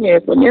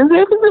ombonyeekonye nze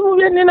ebizibu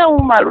bye nina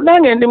mumalu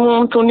nange ndi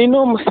muntu nina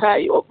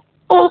omusaayi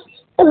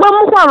ogwa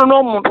mukwano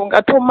n'omuntu nga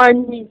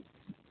tomanyi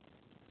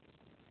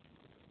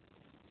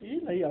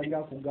naye yali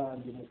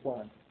akugambye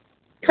mukwano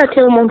kati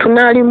omuntu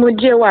n'ali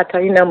mugyewo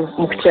atalina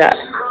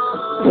mukyala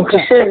mu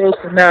kiseera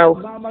ekyo naawe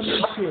maama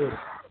Michelle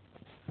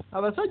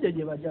abasajja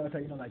gye bajja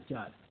batalina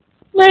bakyala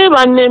naye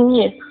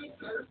bannemye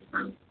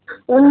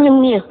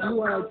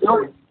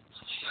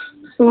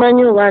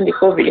simanyi oba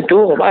ndiko bintu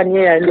oba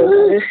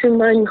anyeyandeze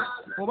simanyi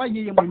oba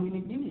yeye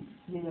mwennyini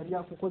ye yali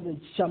akukoze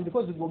ekikyamu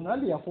because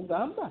gwongandi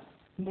yakugamba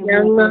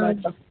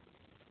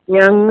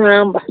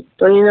yaŋŋamba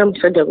tolina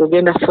musajja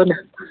gugenda funa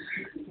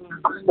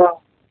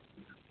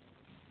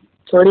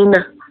tolina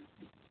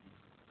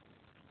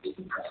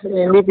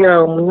ndi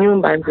byawo mu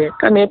nnyumba nze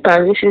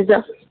kaneepangisiza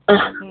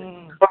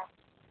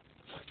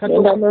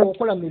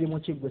okola mirimu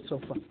ki gwe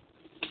sofa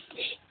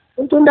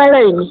ntunda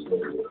layini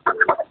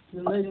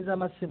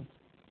z'amasimu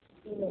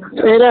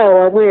era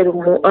wabweru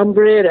mu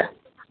umbrella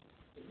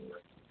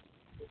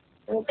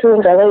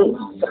ntunda layini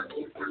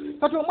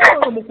kati omwana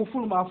oyo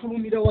mukufuluma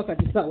afulumira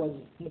wakati saawa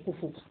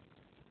mukufuka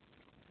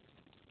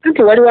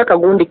anti waliwo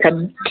akagundi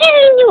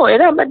kadinyo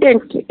era mbadde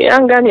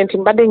yangambye nti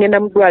mbadde ngenda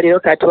mu ddwaliro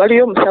kati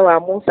waliyo omusawo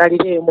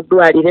amunsalira eyo mu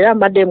ddwaliro era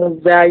mbadde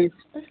muzzaayo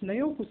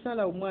naye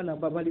okusala omwana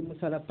bali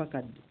musala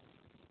pakadde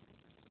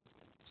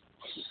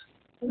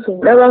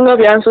ndabanga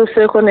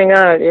byansuseeko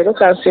nenga leero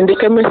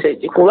kansindike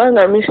message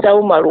kubanga Mr.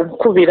 Umar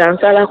nkubira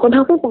nsalako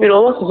nakukubira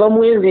oba kuva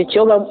mwezi ki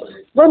oba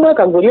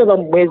mwaka guli oba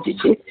mu mwezi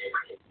ki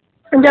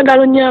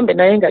njagala onyambe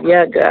naye nga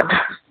lyagaana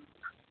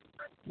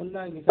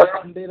munnange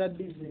mbeera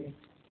bize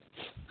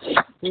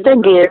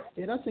kitegeera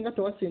era singa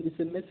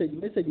tewasindise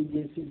message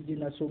gye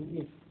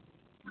nasomye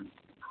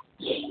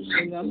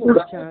engamba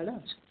omukyala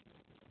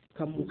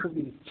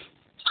kamukubire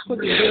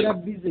kozi mbeera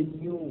bize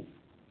nnyo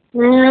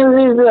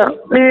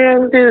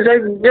neyanziza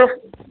nnyo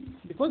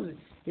because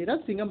era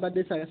singa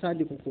mbadde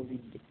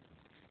sandikukubidde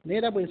naye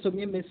era bwe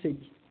nsomye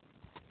message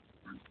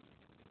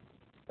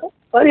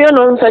waliyo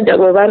n'omusajja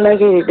gwe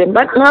bandagiridde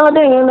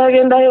nabadde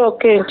ngendagendayo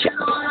okenkya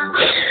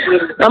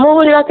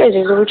namubuulirako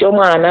ekizibu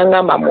ky'omwana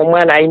nangamba mu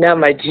omwana alina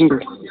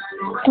amagini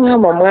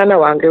ngamba omwana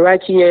wange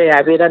lwaki ye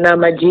abeera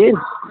n'amagini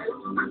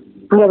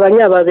nga bali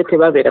ababe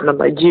tebabeera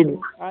n'amagini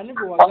ani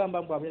bwe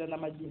wagamba mbu abeera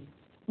n'amagini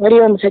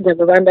waliyo omusajja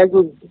gwe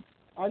bandagiridde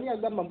ani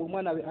yagamba mbu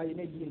omwana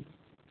alina ejjini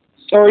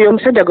oyo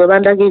omusajja gwe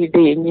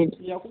bandagiridde yennyini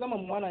yakugamba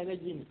mu mwana alina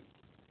ejjini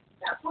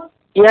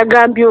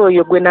yagambye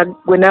oyo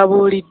gwe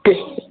nabuulidde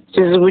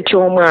kizibu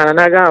ky'omwana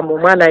nagamba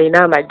omwana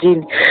alina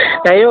amagini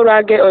naye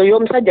oyo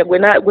omusajja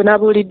gwe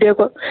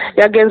nabuuliddeko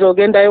yagenza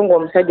ogendayo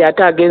ng'omusajja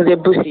ate agenze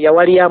busi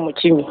yawali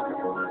amukimi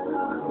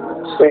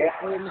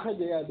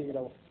omusajja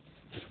yabeerawo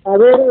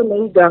abeerayo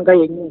nayiganga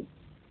yennyini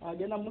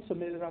agenda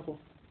mumusomererako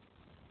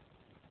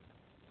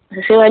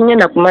nseera nnyo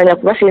nakumanya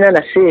kuba sirina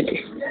na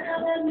sente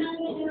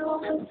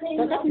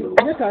kakati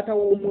ne taata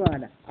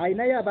w'omwana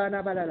alinayo abaana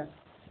abalala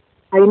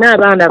alina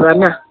abaana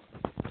 4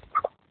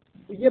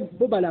 ye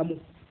bo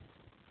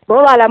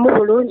balamu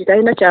bulungi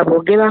talina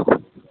kyamwogerako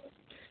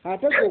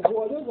ate gwe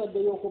wali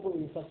ozaddeyo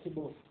okubuliisa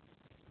sibo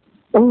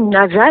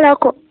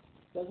nazaalako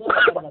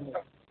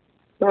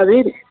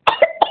 2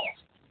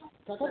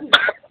 kakati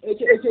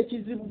ekyo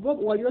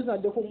ekizibu wali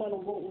ozaddeko omwana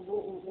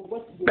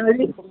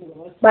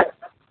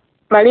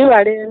bali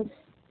balenzi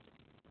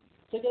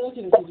tegera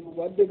kino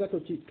ekizibu waddega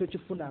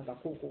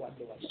tokifunangako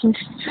okuwadde wali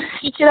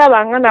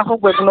kikirabanga nako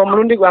gwe guno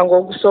omulundi gwange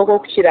ogusooka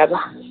okukiraba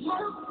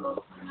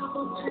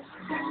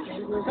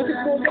kati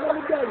kwogera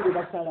mudwaliro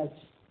basala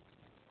ki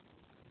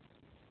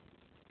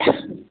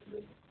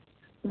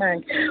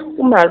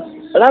Umar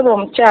olaba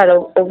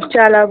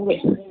obukyala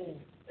bwe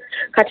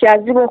kati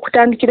aziba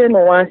okutandikira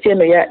eno wansi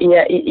eno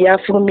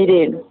yafulumira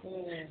eno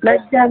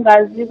najja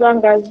ng'aziba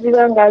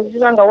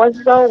nga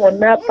wazibawo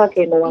wonna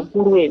paka eno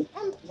waggulu eno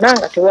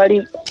nanga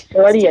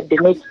tewali yadde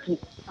n'ekiti.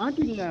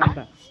 Anti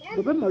ngamba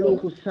bwe bamala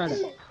okusala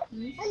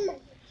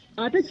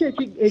ate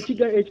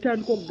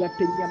ekitandika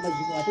okugatta ennyama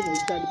zino ate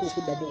nekitandika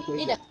okuddamu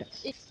okwegatta.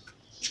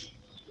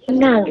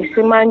 Nange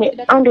simanyi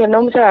anti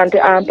n'omukyala nti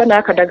ampa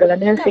n'akadagala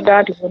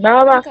n'ensiga nti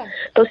bunaaba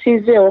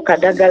tosiizeewo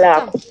kadagala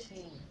ako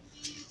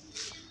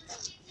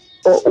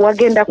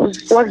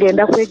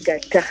wagenda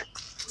kwegatta.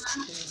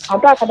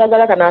 Ampa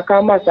akadagala kano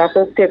ak'amaaso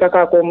ak'okuteekako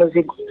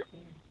ak'omuzigo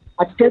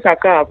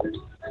atuteekako ako.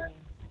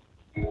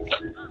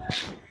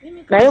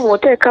 Naye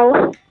bw'oteekawo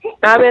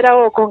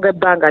n'abeerawo oko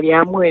ng'ebbanga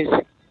lya mwezi.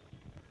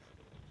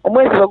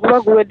 Omwezi bwe guba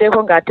guweddeko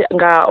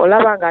nga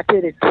olaba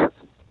ng'ateredde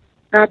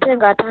ng'ate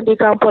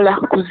ng'atandika mpola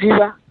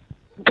kuziba.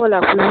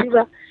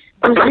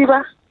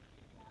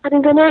 Kati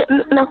nze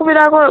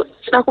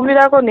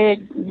nakubirako ne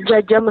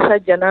jjajja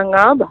musajja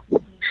n'aŋŋamba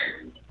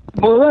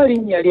bw'oba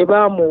linnya lye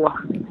baamuwa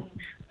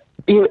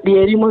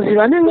lyeri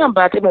muziba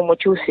n'eŋŋamba ate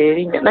mumukyusa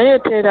erinnya naye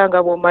teera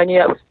nga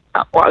bw'omanya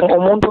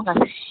omuntu nga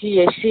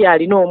si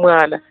alina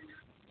omwana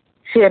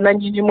si ye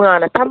nannyini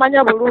mwana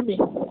tamanya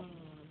bulumi.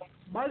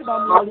 Baali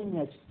baamuwa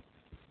linnya ki?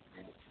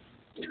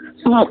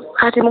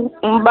 Kati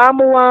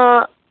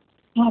baamuwa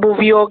mbu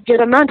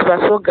byogero nanti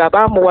basoga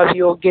baamuwa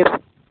byogero.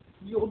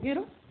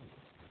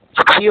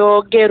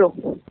 Byogero.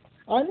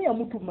 Ani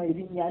yamutuma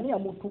erinnya? Ani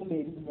yamutuuma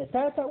erinnya?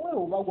 Taata we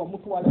oba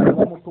wamutwala ne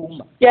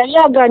bamutuuma? Yali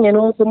agaanye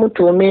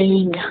n'okumutuuma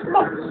erinnya.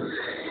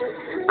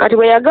 Kati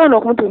bwe yagaana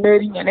okumutuuma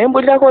erinnya naye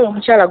mbulirako oyo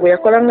omukyala gwe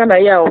yakolanga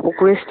naye awo ku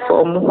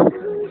Christform.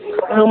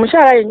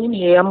 Omukyala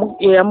yennyini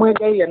ye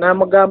yamwegayirira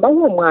n'amugamba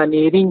wa omwana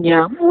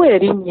erinnya muwe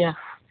erinnya.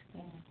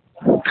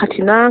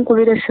 Kati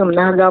n'ankubira essimu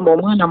n'agamba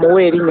omwana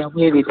muwe erinnya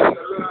bweriti.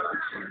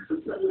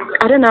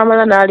 Ate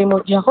n'amala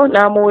n'alimuggyako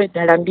n'amuwa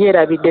eddala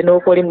mbyerabidde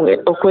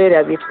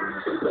n'okwerabira.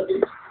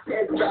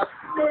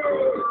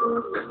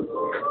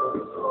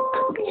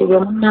 Kibyo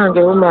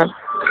munnange bumala.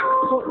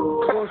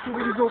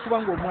 Osuubiriza okuba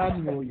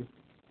ng'omwami oyo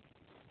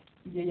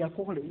ye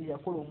yakola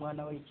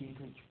omwana we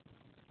ekintu ekyo.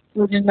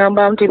 Nze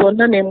ngamba nti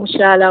bonna ne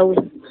mukyala we.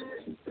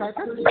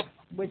 Kakati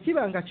bwe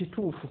kiba nga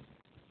kituufu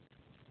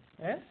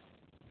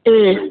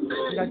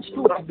nga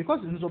kituufu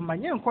because nze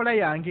omanye enkola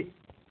yange.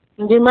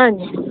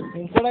 Ndimanyi.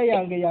 Enkola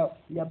yange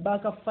ya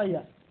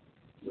backfire.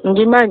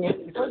 Ndimanyi.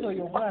 Because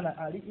oyo omwana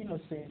ali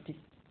innocent.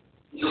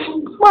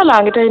 Omwana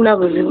wange talina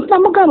buzibu.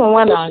 Namugamba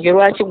omwana wange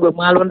lwaki gwe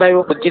mwalondayo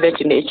okugira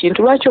kino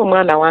ekintu lwaki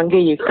omwana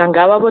wange yekka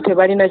ng'ababo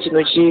tebalina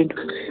kino kintu.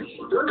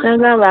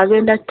 Nagamba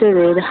agenda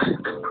kutereera.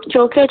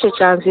 Kyokka ekyo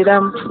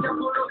kyanziramu.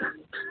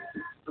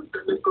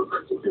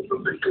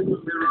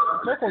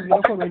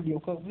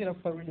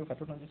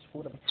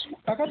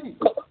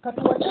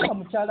 Kakati wajja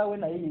mukyala we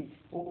naye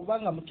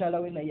obanga mukyala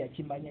we naye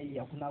yakimanya ye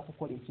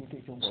yakunakukola ekintu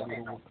ekyo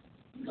ng'oliroboka.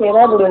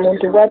 Era buli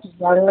muntu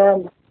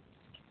bw'atuzangamba.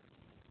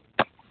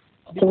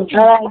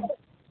 Mukyala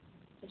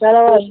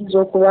we ayinza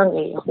okuba nga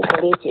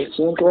yakukola ekyo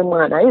ekintu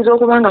omwana ayinza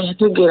okuba nga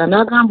yategeera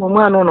n'agamba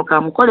omwana ono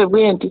kamukole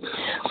bwe nti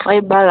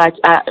waye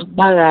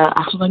bbaga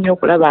akimanya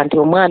okulaba nti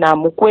omwana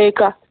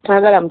amukweka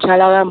taagala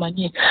mukyala we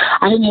amanye.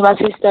 Ate ne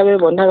basisita be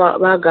bonna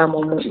baagamba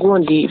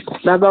omugundi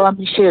baba wa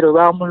Michelle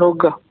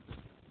baamuloga.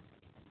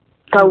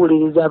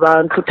 Tawuliriza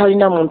bantu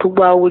talina muntu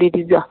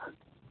gw'awuliriza.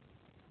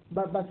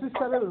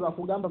 Basisita be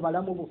bakugamba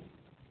balamu bo?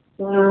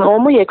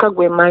 Omu yekka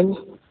gwe manyi.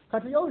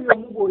 Kati oyo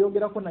omu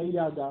gw'oyogerako naye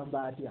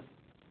yagamba atya?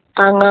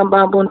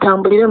 Aŋŋamba mbu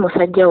ntambulire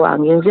musajja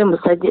wange nze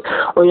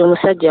oyo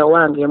musajja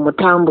wange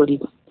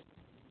mutambulire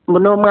mbu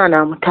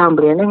n'omwana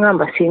amutambulire ne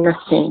ŋŋamba sirina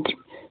ssente.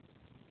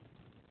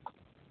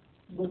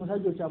 Gwe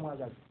musajja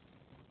okyamwagala?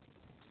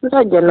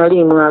 Musajja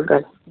nali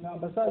mwagala.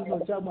 Ŋŋamba saazi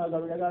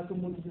okyamwagala oyagala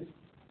tumulize?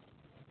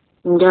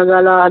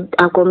 Njagala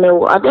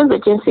akomewo ate nze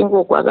kyensinga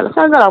okwagala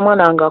saagala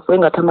mwana wange akule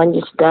nga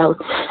tamanyi kitaawe.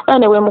 Era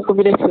ne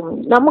weemukubira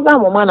essimu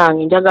namugamba omwana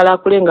wange njagala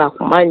akule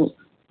ng'akumanyi.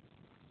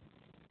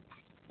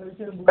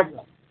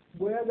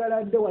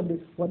 Bw'oyagala dde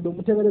wadde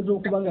omutebereza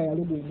okuba nga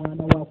yaloga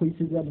omwana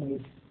wakuyisiza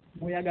mwezi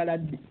bw'oyagala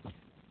dde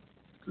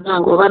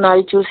nange oba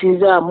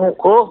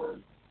n'alikyusizaamuko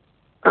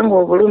anga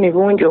obulumi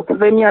bungi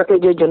okuva emyaka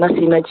egyo gyonna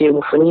sirina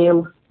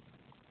kyebufunyeemu.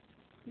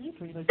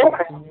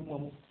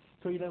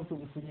 Tolina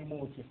kyebufunyeemu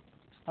otya?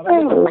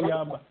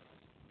 Abakuyamba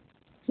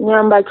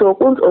nyamba ki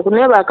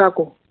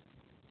okuneebakako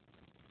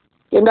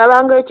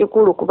kyendabanga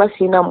ekikulu kuba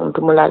sirina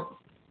muntu mulala.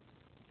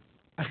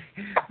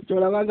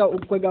 Kyolabanga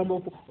okwegamba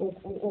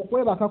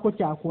okwebakako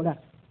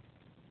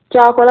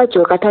kyakola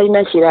kyokka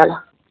talina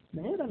kirala.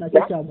 Naye era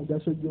nakyo kya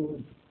mugaso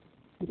gy'oli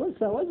because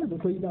saawa zino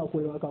tolina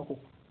okwebakako.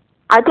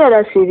 Ate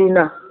era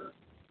sirina.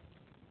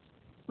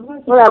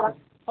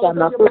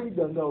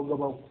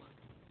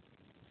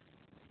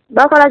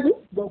 Bakola ki?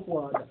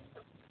 Bakwana.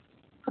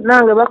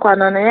 Nange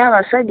bakwana naye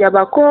abasajja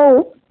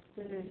bakoowu.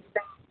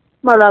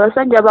 Balo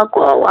abasajja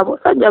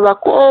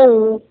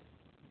bakoowu.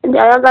 Nti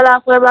ayagala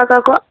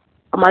akwebakako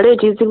amale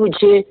ekizibu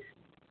kye.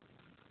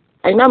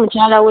 Alina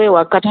mukyala we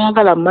waka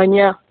tayagala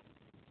mmanya.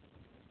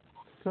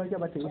 Lwaki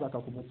abateyebaka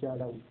ku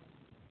mukyala we?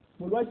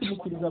 Lwaki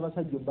mukkiriza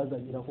abasajja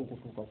obbazanyirako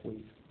okutuuka ku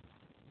ekyo?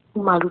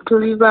 Malu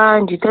tuli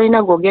bangi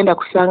talina gogenda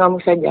kusanga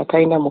musajja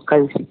atalina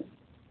mukazi.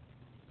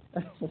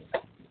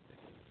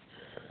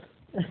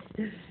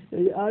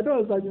 Ate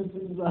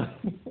osanyusiza.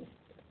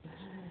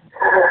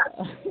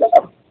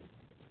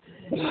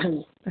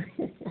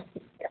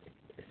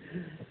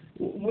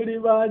 Muli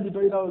bangi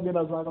talina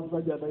gogenda kusanga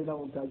musajja atalina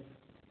mukazi.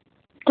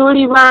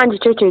 Tuli bangi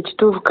kyo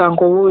kyekituufu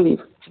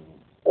kankubuulire.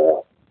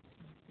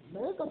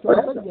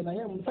 Omusajja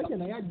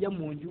naye ajja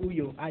mu nju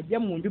yo ajja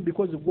mu nju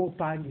because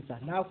gw'opangisa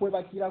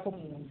n'akwebakirako mu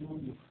nju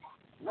yo.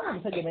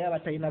 Omusajja naye aba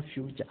talina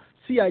future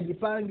si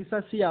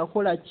yagipangisa si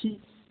yakola ki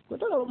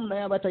kwetolaba omu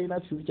naye aba talina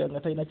future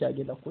nga talina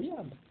kyagenda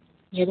kuyamba.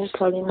 Era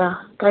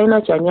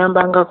talina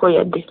kyanyambangako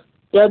yadde.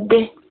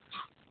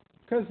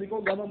 Kansinga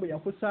ogamba mbu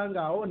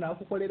yakusanga awo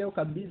n'akukolerewo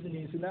ka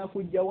bizinesi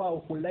n'akugjawo awo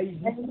ku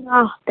layini.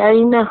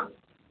 Talina.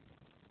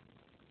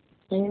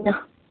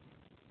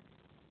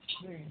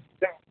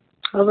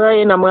 Oba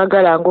ye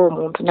namwagala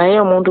ng'omuntu naye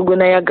omuntu gwe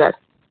nayagala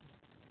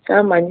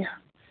samanya.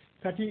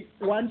 Kati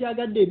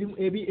wandyagadde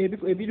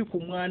ebiri ku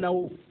mwana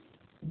wo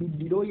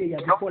biddiro ye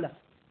yabikola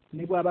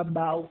ne bw'aba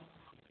bbaawo.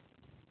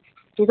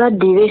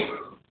 Kibaddire.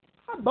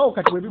 Bbaawo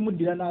kati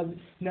webimuddira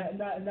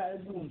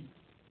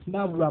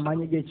n'abulwa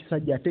amaanyi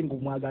g'ekisajja ate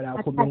ng'omwagala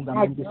akomyewo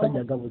ng'amaanyi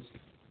g'ekisajja gabuze.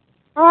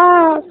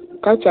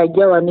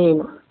 Takyajja wano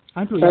eno.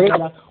 Anti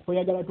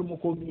oyagala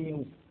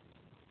tumukomyewo.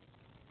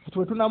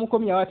 Tuwe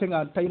tunamukomyawo ate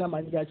nga talina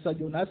maanyi ga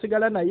kisajja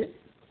n'asigala naye.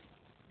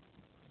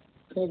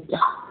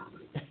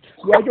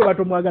 Lwaki oba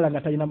tomwagala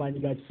nga talina maanyi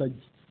ga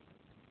kisajja?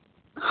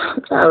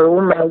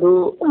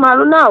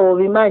 Umalu naawe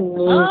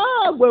obimanyi.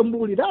 Gwe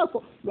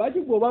mbuuliraako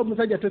lwaki gwe oba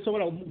omusajja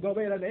tesobola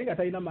okugabeera naye nga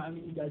talina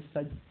maanyi ga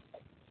kisajja?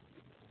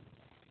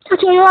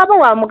 Kati oyo waba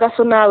wa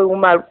mugaso naawe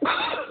Umalu.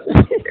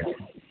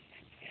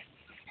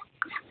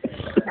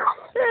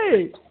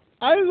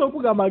 Ayinza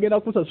okugamba agenda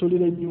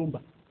kusasulira ennyumba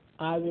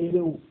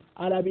abeerewo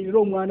alabirira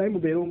omwana we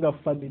mubeerewo nga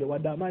famire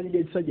wadde amaanyi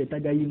g'ekisajja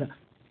tagayina.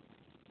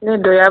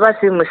 Neddo yaba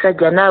si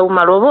musajja naawe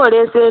Umalu oba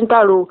oleese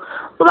entalo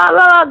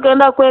oba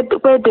agenda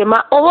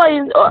kwetema oba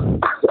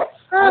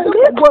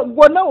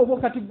gwonna oba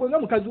kati gwe nga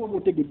mukazi we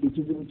otegedde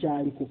ekizibu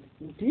kyaliko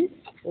nti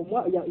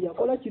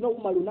yakola kino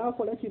Umalu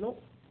n'akola kino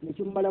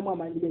nekimumalamu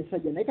amaanyi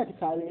g'ekisajja naye kati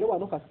kabeere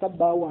wano kasita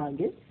bba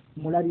wange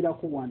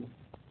mulabirako wano.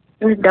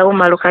 Nedda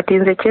Umalu kati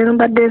nze kye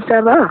mbadde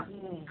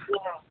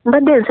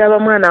nsaba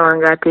mwana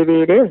wange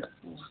atereere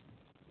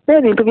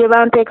n'ebintu bye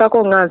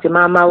banteekako nga nze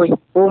maama we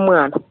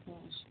w'omwana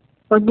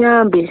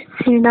onyambe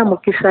sirina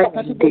mukisa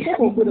gidde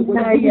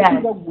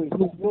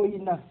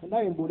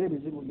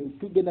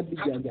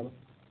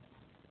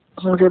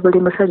nze buli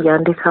musajja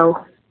ndekawo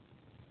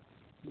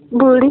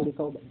buli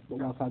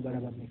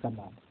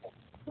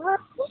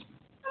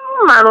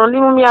Umalu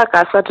ndi mu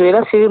myaka 3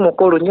 era siri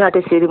mukulu nnyo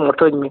ate siri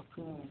muto nnyo.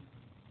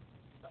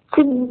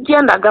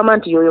 Sijja ndagamba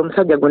nti yoyo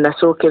omusajja gwe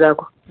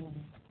nasookerako.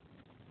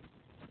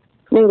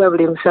 Nenga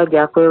buli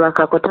musajja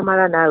akwebakako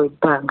tamala naawe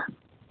ebbanga.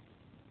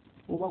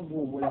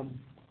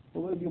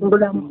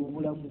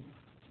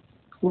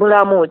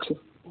 Mbulamu ki?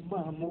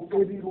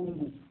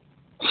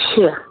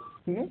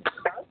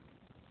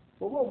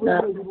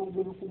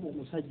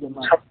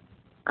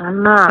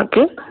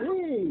 Anaake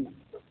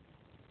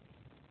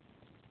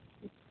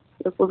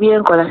ekubye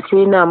enkola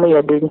sirinamu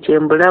yadde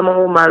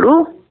nkyembulamu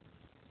Umalu.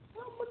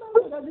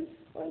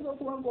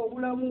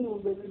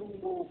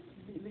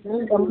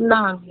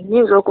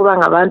 Nyinza okuba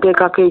nga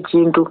banteekako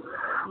ekintu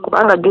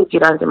kubanga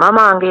jjukira nze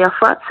maama wange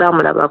yafa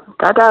saamulabako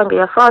taata wange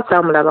yafa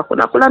saamulabako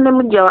nakula ne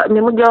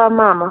mujja wa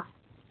maama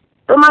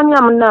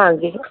tomanya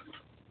munnange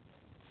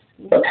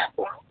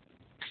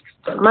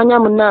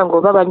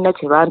oba balina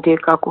kye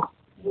banteekako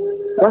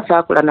oba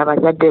saakula na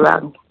bazadde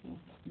bange.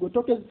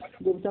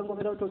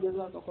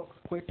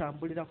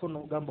 Kwetambulirako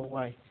n'ogamba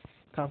waayi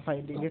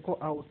kanfayindingeko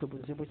out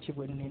buzibu ki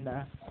bwe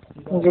nnina.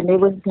 Nze ne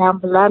bwe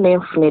ntambula ne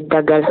nfuna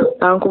eddagala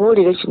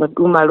kankubuulire kino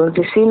Umalu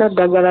nze sirina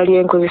ddagala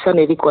lyenkozesa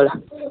ne likola.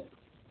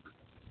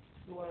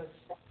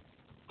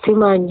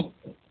 Simanyi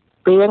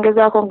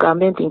beeyangezaako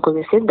ngambe nti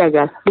nkozesa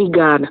eddagala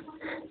ligaana.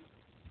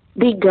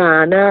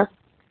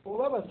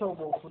 Oba abasawo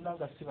b'ofuna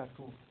nga si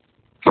batuufu.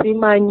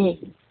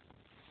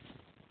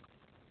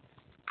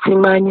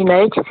 Simanyi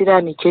naye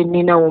kisiraani kye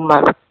nnina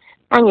Umalu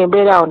nange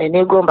embeera awo ne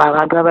neegomba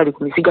abantu abali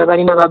ku misiga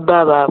balina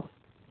babba baabwe.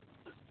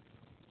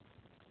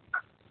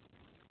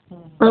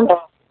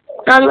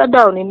 Nalibadde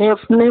awo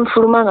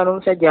nenfuluma nga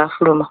n'omusajja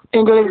afuluma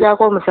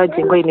enjolezaako omusajja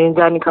engoye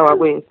nenzaanika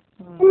wabweru.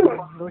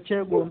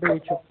 Okyegomba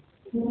ekyo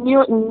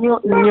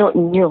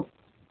nnyo.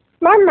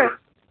 Mama.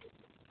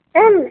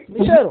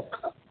 Michelle.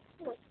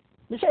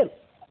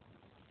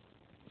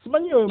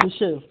 Simanyi oyo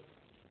Michelle.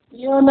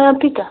 Yona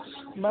mpita.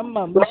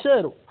 Mama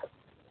Michelle.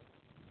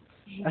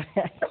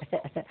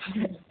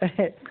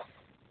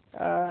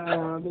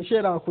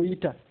 Michelle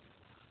akuyita.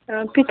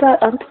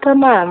 Ampita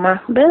maama.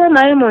 Beera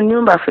naye mu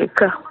nnyumba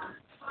ffekka.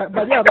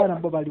 Bali abaana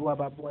bo bali wa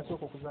babu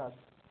wasooka okuzaala.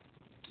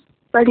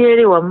 Bali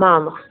eri wa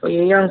maama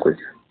oyo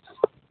yankuza.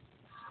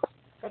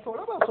 Kati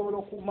olaba asobola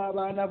okuuma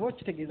abaana bo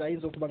kitegeeza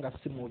ayinza okuba nga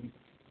si mubi.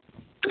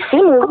 Si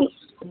mubi.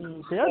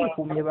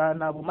 Teyabikuumye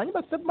baana bo. Manyi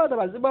basebbaada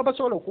bazibu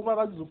abasobola okuuma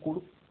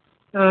bazzukulu.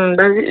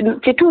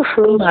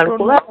 kituufu Umaru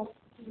kuba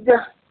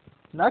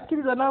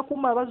n'akkiriza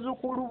n'akuuma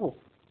abazzukulu bo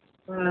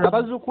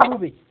abazzukulu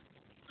be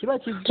kiba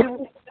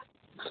kizibu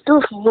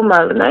kituufu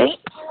Umaru naye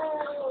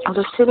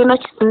nze sirina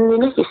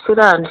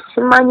kisiraani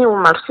simanyi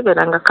Umaru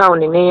siberanga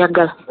kawuni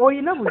neeyagala.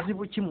 Olina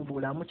buzibu ki mu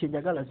bulamu kye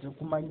njagala ze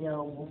okumanya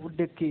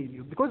obuddeko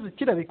ebyo because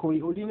kirabika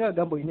olinga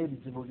agamba olina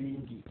ebizibu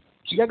bingi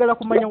njagala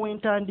kumanya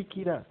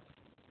wentandikira.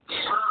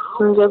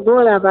 Nze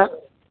gwolaba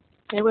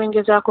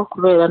nebwengezaako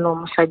okubeera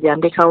n'omusajja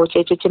ndekawo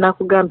kyekyo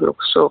kinakugambye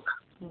okusooka.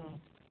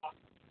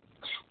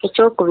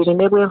 Ekyokubiri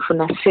ne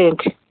bwenfuna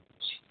ssente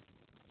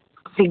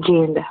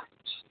zigenda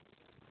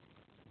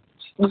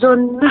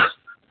zonna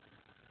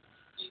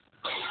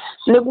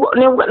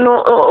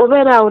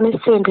obeera awo ne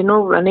ssente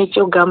n'obula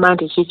n'ekyogamba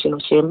nti kikino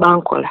kye mba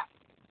nkola.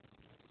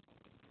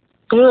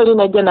 Naye oli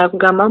najja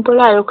n'akugamba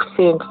mpolaayo ku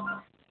ssente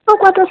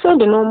okwata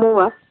ssente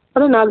n'omuwa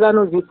ate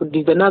n'agaana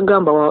ozikuddiza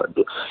n'agamba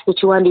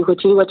ekiwandiiko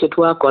kiriwa kye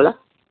twakola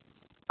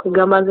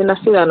kugamba nze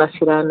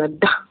nasiraana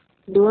dda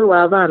ndiwe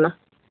lw'abaana.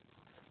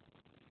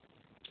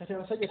 Kati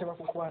abasajja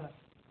tebakukwana?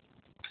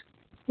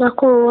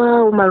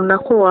 Nakoowa Umaru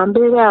nakoowa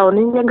mbeera awo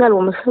nenjagala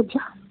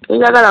omusajja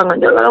nenjagala nga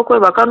njagala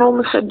okwebaka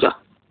n'omusajja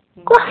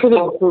kuba siri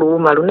mukulu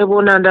Umaru ne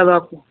boona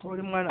ndabako.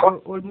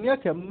 Oli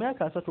myaka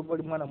 3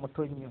 oli mwana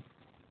muto nnyo.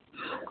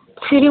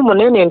 Siri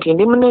munene nti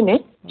ndi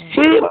munene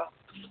siri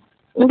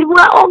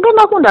ndibwa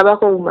ogenda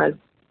kundabako Umaru.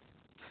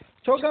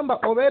 Kyogamba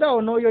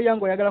obeerawo n'oyo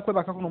yange oyagala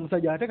kwebakako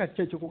n'omusajja ate kati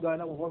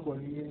kyekikugaana bw'oba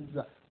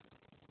ng'oliyenza.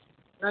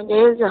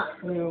 Nangeeza.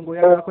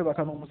 Ng'oyagala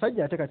kwebaka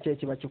n'omusajja ate kati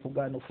ekiba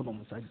kikugaana ofuna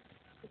omusajja.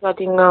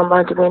 Kati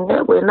ngamba nti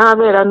bwe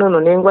naabeera n'ono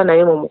nengwa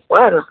naye mu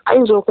mukwano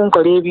ayinza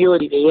okunkola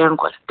ebyoli bye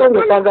yankola.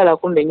 Tange saagala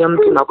kummenya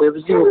mutima bwe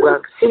buzibu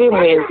bwange siri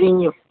mwenzi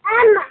nnyo.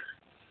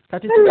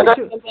 Kati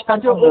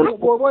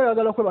bw'oba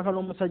oyagala kwebaka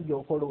n'omusajja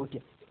okola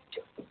otya?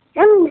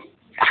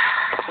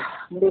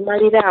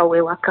 Mbimalira awo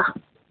ewaka.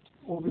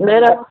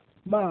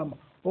 Maama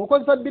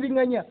okozesa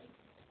bbiriŋŋanya?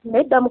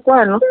 Nedda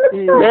mukwano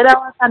mbeera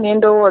waka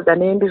nendowooza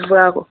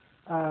nembivaako.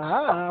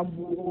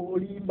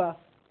 Olimba?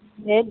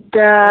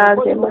 Nedda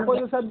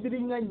okozesa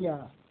bbiriŋŋanya?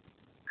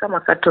 Kama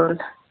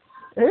Katonda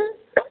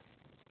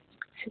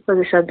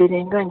sikozesa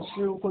bbiriŋŋanya.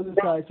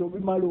 Okozesa ki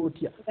obimala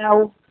otya?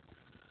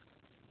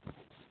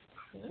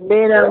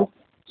 Mbeerawo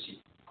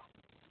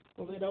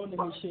ne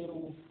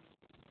Michelle?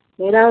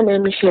 Mbeerawo ne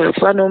Michelle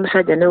kuba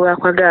n'omusajja ne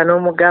bwakwagala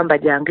n'omugamba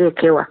jange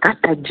ekewaka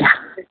tajja.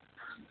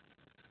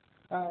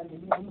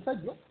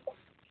 Omusajja?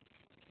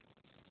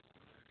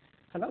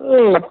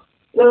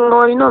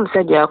 Olina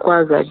omusajja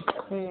akwagadde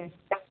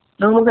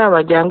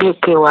n'omugamba jange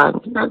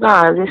ekewange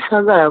nagamba nze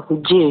saagala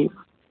kujja eyo.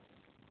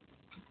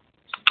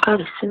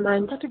 Kale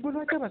simanyi. Kati gwe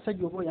lwaki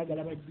abasajja oba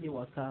oyagala bajja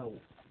ewakaawo?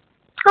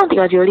 Anti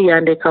kati oli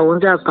yandekawo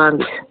nze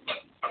apangisa.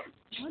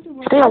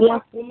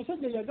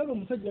 Omusajja yagala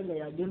omusajja nga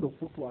yagenda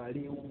okutwala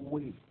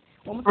ewuwe.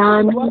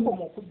 Omusajja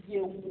wakoma okujja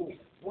ewuwo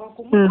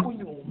wakoma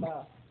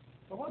okunyumba.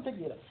 Oba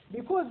otegeera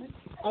because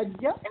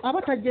ajja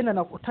aba talina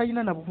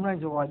na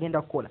buvunaanyizibwa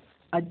wagenda kukola.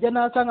 Ajja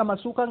n'asanga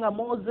amasuuka nga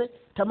mooze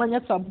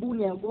tamanya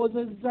sabbuuni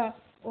agoozezza.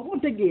 Oba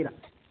ontegeera?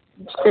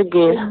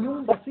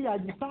 Ennyumba si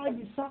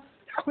yagipangisa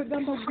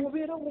kwegamba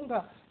gwobeerawo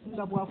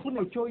nga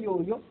bw'afuna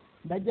ekyoyooyo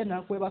najja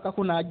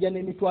n'akwebakako n'ajja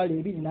n'emitwalo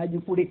 2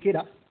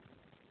 n'agikulekera.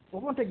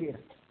 Oba ontegeera?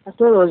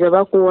 Ate olowooza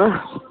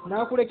bakuwa?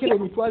 N'akulekera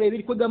emitwalo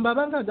 2 kwegamba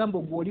abanga agamba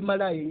ogwo oli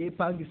malaayo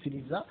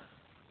yeepangisiriza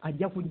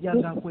ajja kujja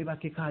nga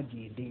akwebakeko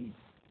agende.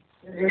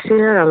 Nze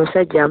sirina na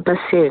musajja ampa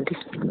ssente.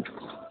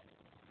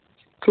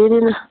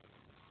 Sirina.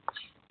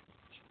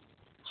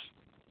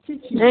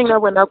 Naye nga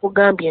bwe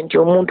nakugambye nti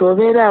omuntu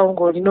obeeraawo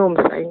ng'olina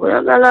omusayi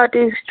ng'oyagala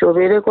ate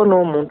kyobeereko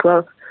n'omuntu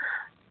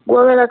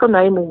gw'obeerako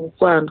naye mu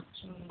mukwano.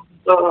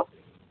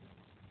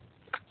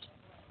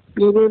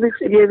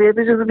 Byebyo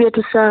ebizibu bye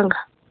tusanga.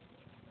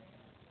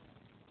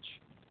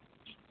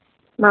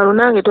 Malu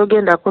nange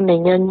togenda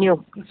kunenya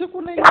nnyo.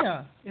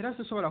 Nsikunenya era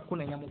sisobola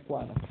kunenya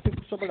mukwano.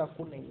 Sikusobola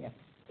kunenya.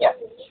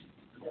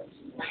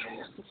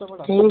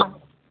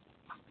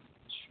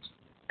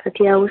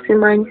 Kati awo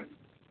simanyi.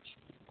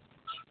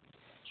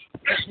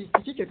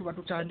 Kiki kye tuba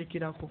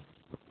tutandikirako?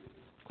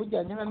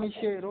 Kujjanjaba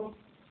Michelle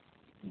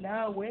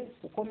naawe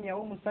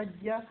kukomyawo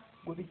omusajja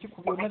gwe biki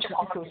ku byonna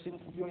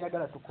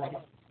by'oyagala tukole?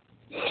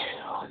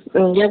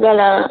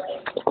 Njagala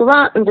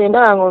kuba nze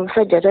ndaba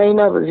ng'omusajja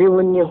talina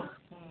buzibu nnyo.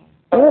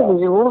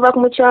 Obuzibu buva ku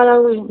mukyala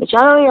we.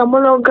 Mukyala we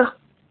yamuloga.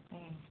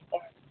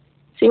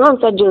 Singa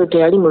omusajja oyo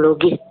teyali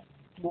muloge.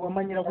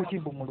 Bw'omanyira ku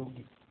kimbo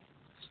muloge?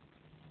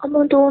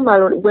 Omuntu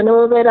w'omalo gwe ne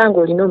wobeera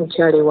ng'olina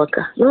omukyala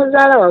ewaka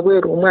n'ozaala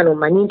wabweru omwana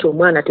omanyi nti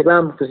omwana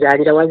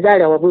tebaamukuzaalira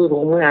wazaala wabweru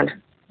omwana.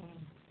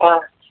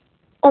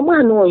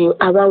 Omwana oyo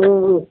aba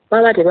wuwu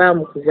baba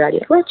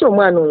tebaamukuzaalira. Lwaki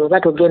omwana oyo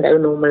oba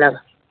togendayo n'omulaba?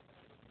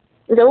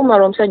 Nze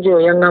Umaro omusajja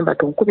oyo yaŋŋamba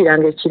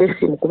tonkubiranga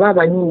ekiresimu kuba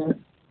amanyi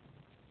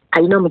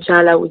alina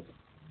omukyala we.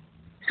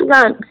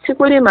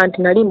 Sikulima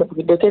nti nali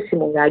mukubiddeko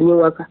essimu ng'ali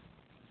ewaka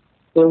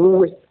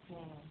ewuwe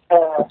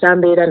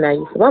ekyambeera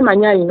naye kuba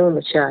amanyi alina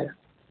omukyala.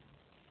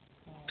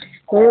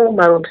 Naye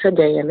Umaro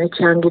omusajja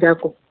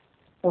yanakyangirako.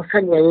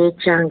 Omusajja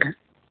yeekyanga.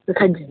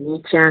 Omusajja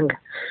yeekyanga.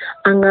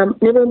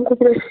 ne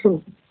bwemukubira essimu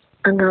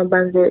angamba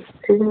nze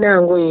sirina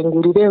ngoye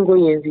ngulire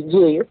engoye enzigi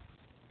eyo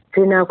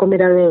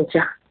zinaakomerawo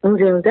enkya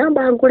nze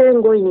mbagula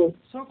engoye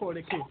sooka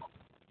oleke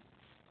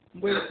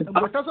bwe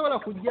tasobola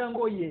kujja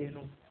ngoye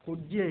eno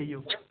kujja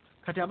eyo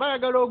kati aba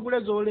ayagala ogule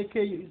zoleke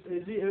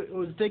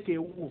oziteeke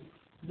ewuwo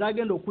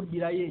zagenda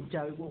okuddirayo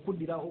enkya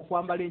okuddira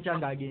okwambala enkya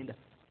ng'agenda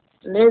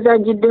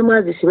neezagiddemu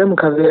azisibe mu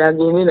kaveera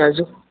agende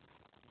nazo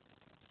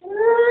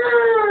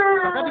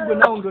kakati gwe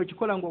naawe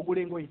ng'okikola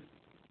ng'ogula engoye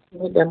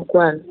nedda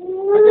mukwano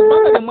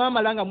ebbanga lye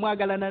mwamala nga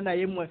mwagalana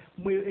naye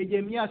egyo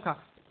emyaka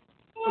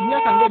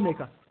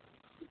ng'emeka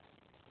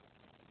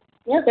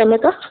myaka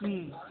emeka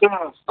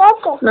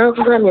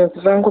nakugambye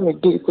okuva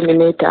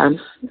 2015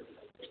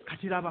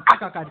 kati laba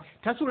paka kati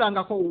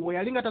tasulangako wuwo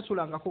yalinga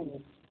tasulangako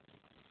wuwo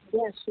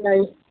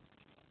yasulayo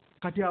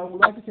kati awo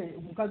lwaki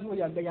omukazi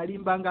we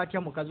yalimbanga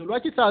atya mukazi we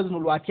lwaki saa zino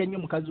lwatya nnyo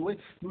mukazi we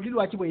luli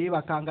lwaki bwe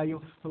yeebakanga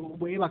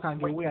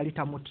ewe yali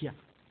tamutya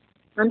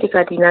anti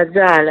kati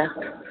nazaala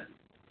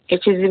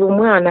ekizibu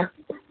mwana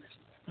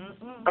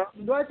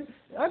lwaki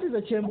anti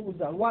ze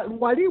kyembuuza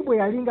wali bwe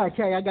yalinga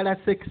akyayagala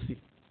sekisi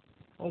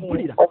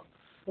ompulira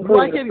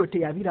lwaki ebyo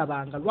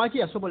teyabirabanga lwaki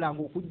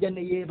yasobolanga okujja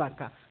ne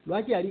yeebaka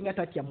lwaki yalinga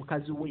tatya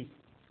mukazi we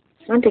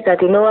anti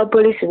kati n'owa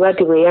poliisi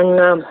bwati bwe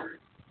yaŋŋamba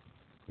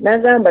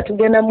nagamba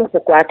tugenda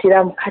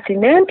mukukwatiramu kati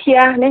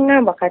nempya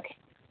neŋŋamba kati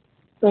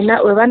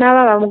we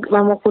banaaba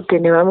bamukutte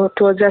ne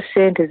bamutooza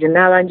ssente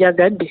zinaaba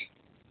njagadde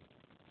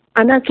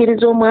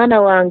anakkiriza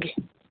omwana wange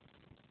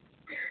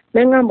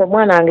neŋŋamba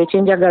omwana wange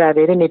ekyenjagala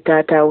abeere ne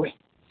taata we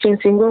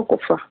kyensinga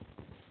okufa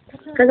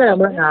kagala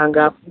mwana wange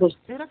akule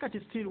era kati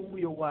still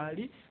wuyo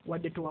waali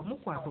wadde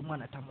tewamukwata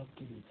omwana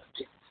tamukkiriza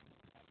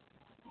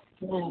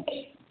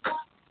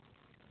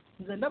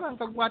nze ndaba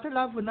nka gwate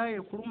laavu naye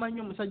ekuluma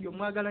nnyo omusajja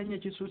omwagala nnyo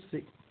ekisusse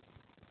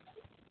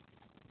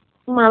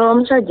mala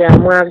omusajja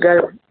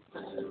amwagala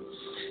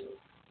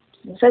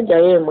omusajja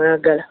ye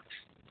mwagala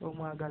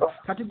omwagala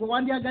kati gwe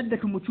wandyagadde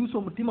tumukyusa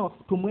omutima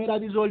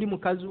tumwerabiza oli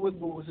mukazi we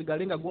gwe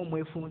osigale nga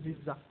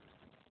gw'omwefunzizza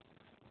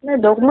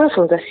nedda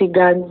okumwefunza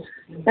siganyi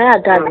naye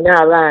ate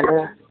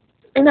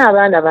alina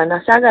abaana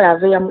bana saagala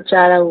aveeya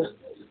mukyala we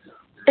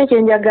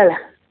ekyenjagala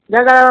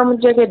njagala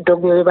bamuggyeko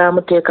eddogo we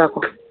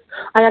baamuteekako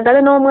ayagale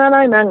n'omwana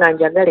we nanga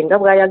njagale nga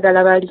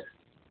bw'ayagala bali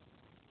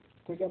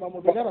kwegamba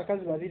mubeere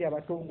abakazi babiri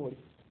abatongole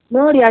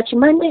n'oli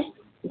akimanye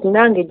nti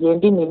nange gye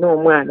ndi nina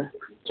omwana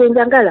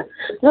kyenjagala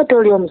naye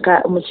toli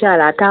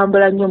omukyala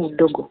atambula nnyo mu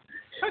ddogo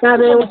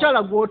omukyala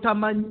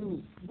gw'otamanyi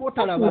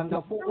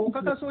gw'otalabangako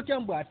okakasa otya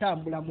mbw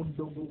atambula mu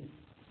ddogo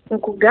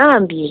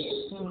nkugambye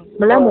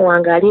mulamu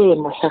wange ali e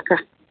Masaka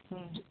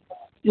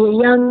ye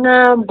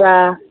yaŋŋamba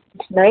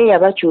naye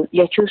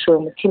yakyusa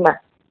omutima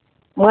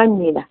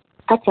mwannyina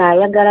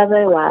takyayagala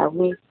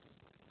beewaabwe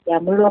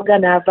yamuloga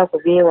n'ava ku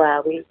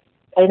beewaabwe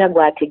talina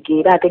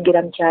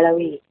ategeera mukyala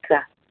we yekka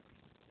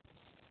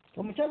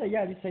omukyala ye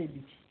ali saidi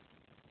ki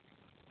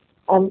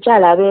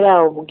omukyala abeera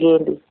awo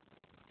Bugende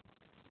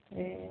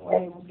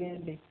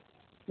Bugende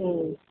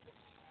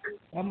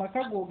amaka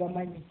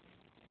g'ogamanyi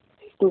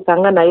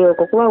tuukanga naye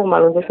okwo kuba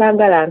bumalo nze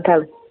saagala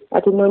ntalo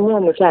ati nonya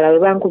omukyala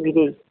we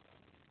bankubira eyo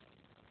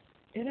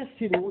era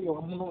siri wuyo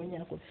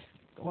wamunoonyako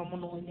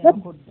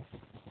dda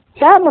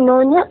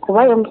saamunoonya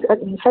kuba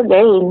omusajja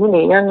ye yennyini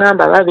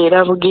eyaŋŋamba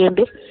babeera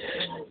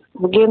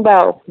Bugembe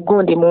awo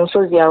gundi mu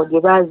nsozi awo gye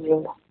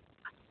baazimba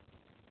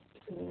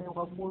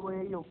waggulu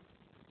eyo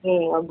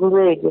waggulu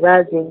eyo gye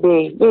baazimba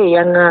eyo ye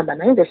yaŋŋamba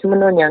naye nze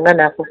simunoonyanga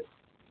nako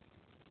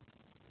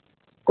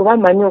kuba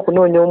mmanyi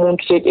okunoonya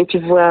omuntu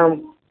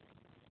ekivaamu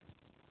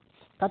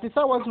kati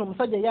saawa zino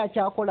omusajja ye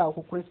akyakolawo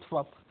ku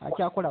Christopher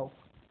akyakolawo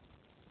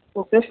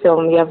ku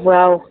Christopher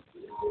yavaawo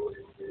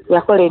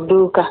yakola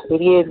edduuka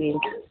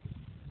ery'ebintu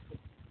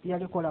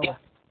yalikolawo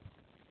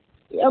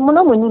muno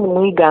mwennyini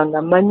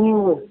muyiganga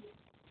mmanyiwo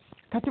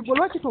kati gwe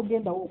lwaki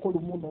togendawo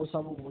okolumu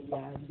n'osaba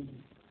obuyambi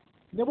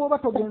ne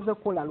bw'oba togenze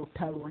kukola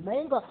lutalo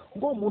naye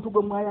ng'omuntu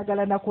gwe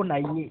mwayagalanako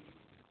naye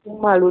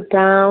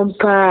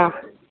lutampa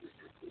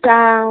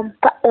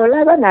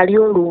olaba nali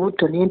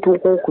olubuto ne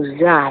ntuuka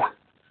okuzaala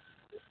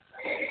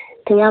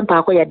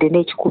teyampaako yadde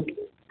n'ekikumi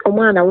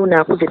omwana wuno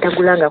akuze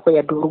tagulangako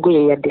yadde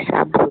olugoye yadde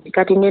saabuuni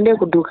kati ngende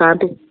kuduuka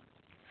mpe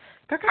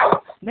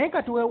kaka naye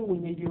kati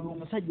weewuunya ebyo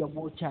omusajja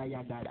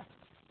gw'okyayagala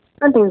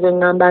anti nze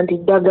ŋŋamba nti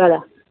ddagala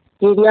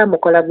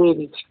eryamukola bwe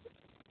biki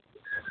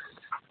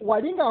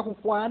wali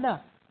ng'akukwana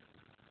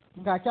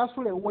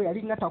ng'akyasula ewuwo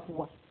yali nga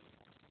takuwa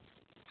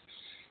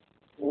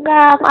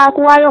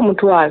ng'akuwaayo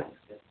omutwalo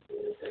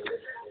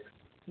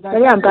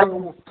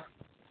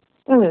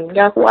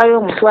ng'akuwaayo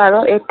omutwalo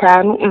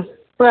 5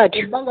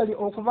 bwatyo ebbanga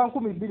okuva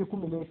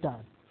 2015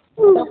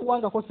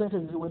 takuwangako sente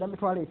ziwera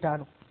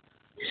 5,000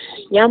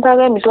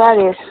 yampaga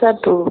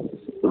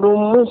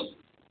 3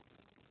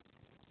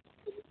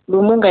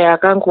 lumu nga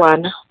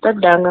yakankwana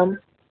taddangamu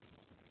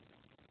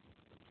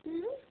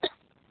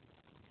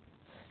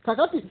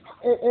kakati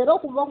era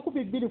okuva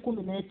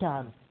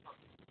 2015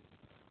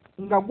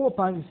 nga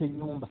gw'opangisa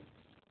ennyumba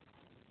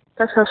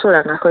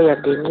tasasulangako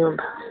yadde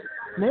ennyumba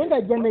naye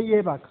ng'ajja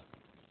neyeebaka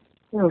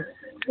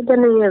ajja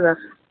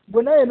neyeebaka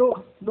Bwe naye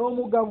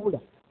n'omugabula.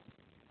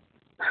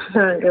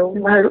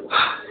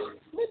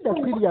 Nedda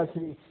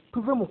seriously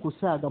tuve mu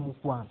kusaaga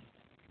mukwano.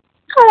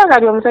 Kala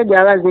kali omusajja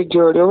abaze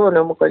gy'oli oba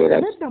onoomukolera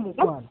ki? Nedda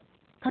mukwano.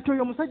 Kati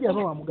oyo omusajja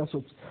aba wa mugaso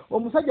ki?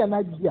 Omusajja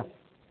n'ajja.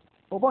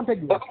 Oba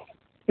ontegeera?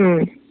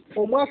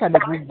 Omwaka ne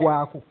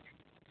guggwako.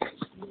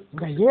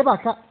 Nga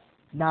yeebaka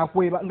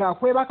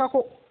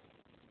ng'akwebakako.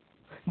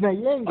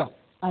 Naye nga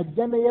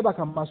ajja ne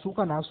yeebaka mu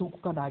masuuka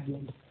n'asuukuka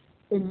n'agenda.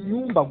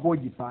 Ennyumba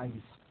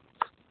gw'ogipangisa.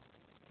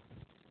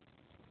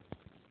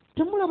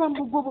 Temulaba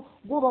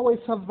gwoba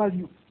weesa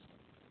value.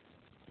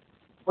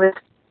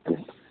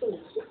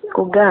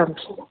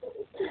 Kugambye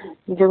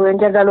nze bwe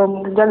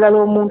njagala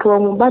omuntu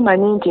omu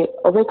bamanyi nti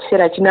oba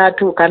ekiseera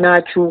kinaatuuka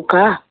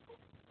n'akyuka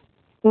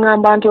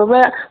ŋŋamba nti oba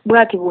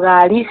bwati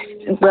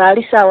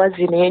bw'ali saawa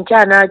zino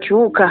enkya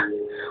n'akyuka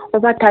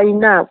oba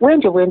talina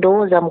bwenjo bwe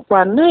ndowooza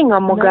mukwano naye nga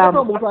mugamba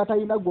omuntu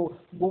atalina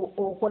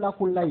okola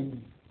ku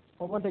layini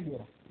oba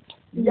ntegeera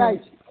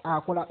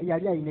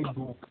yali alina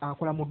edduuka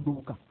akola mu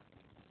dduuka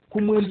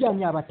ku mwembi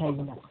ani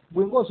abatalina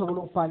bwe ng'osobola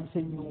okupangisa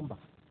ennyumba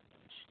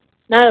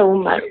naye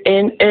wuma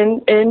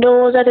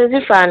endowooza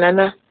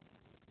tezifaanana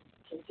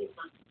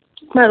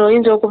mala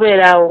oyinza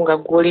okubeera awo nga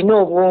gwe olina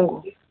obwongo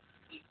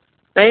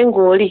naye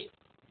ng'oli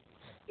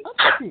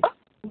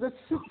nze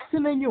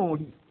sinenya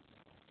oli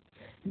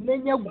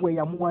nenya gwe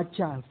yamuwa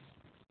chance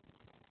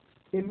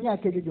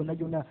emyaka egyo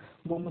gyonna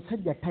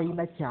ng'omusajja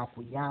talina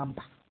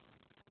kyakuyamba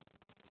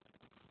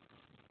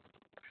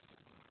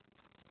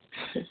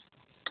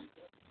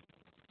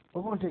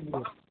oba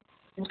ontegeera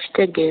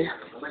nkitegeera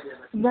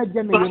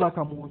najja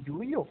neyebaka mu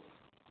nju yo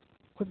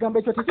kwegamba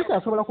ekyo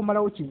tekikyasobola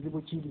kumalawo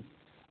kizibu kiri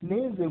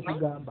naye nze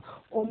nkugamba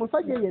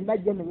omusajja yenna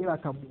ajja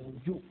neyebaka mu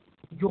nju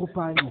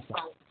gy'opangisa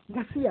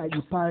nga si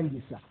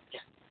yagipangisa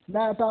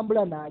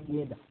n'atambula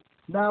n'agenda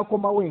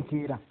n'akomawo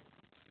enkeera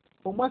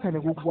omwaka ne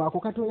guggwako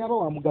kati oyo aba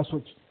wa mugaso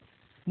ki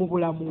mu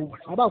bulamu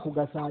aba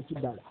akugasa ki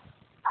ddala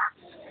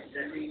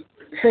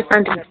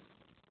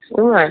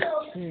omwana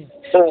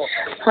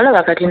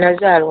olaba kati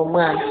nazaala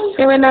omwana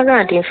ewe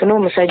naga nti nfune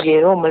omusajja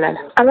era omulala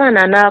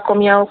abaana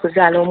anaakomyawo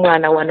okuzaala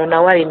omwana wano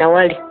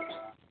nawali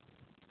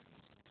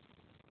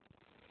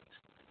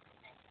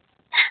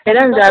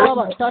era nze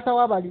taata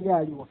w'abaliri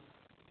aliwa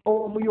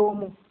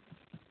omuyomu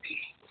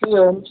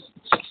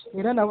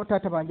era nabo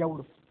taata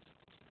banjawulo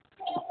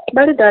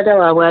bali taata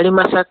waabwe ali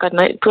Masaka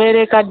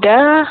twereka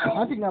dda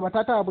anti nga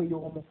bataata waabwe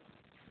y'omu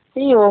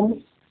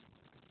y'omu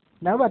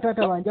nabo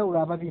bataata banjawulo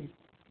ababiri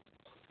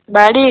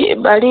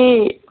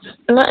bali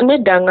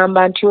nedda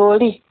ngamba nti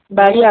oli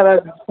bali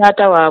ababiri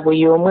taata waabwe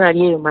y'omu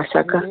ali eyo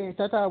Masaka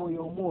taata waabwe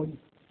y'omu oli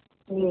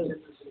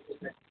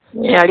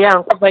yali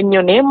ankuba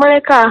nnyo naye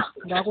muleka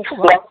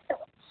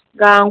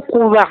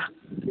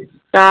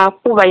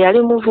ng'ankuba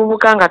yali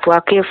muvubuka nga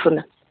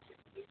twakeefuna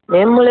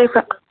naye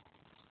muleka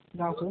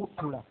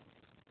ng'akuwuttula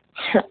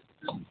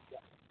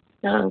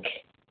nange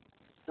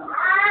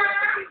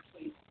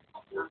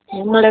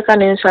nemuleka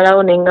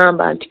nensalawo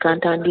neŋŋamba nti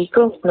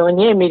kantandiike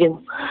noonye emirimu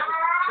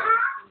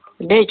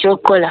nde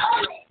ekyokukola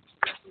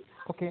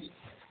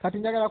kati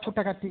njagala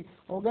kutta kati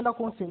ogenda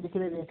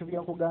kunsindikira ebintu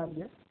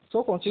byenkugambye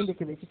sooka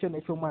onsindikira ekikyo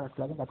n'ekyomwana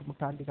tulabe nga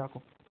tumutandikako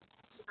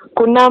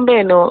ku nnamba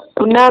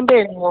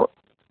eno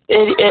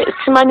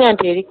simanya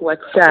nti eri ku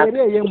WhatsApp eri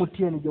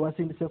ey'emutn gye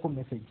wasindiseeko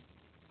message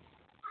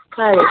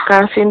kale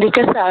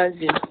kansindike saawa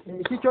zino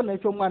ekikyo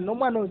n'ekyomwana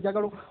n'omwana oyo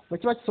njagala bwe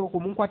kiba kisoboka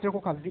omunkwatireko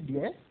ka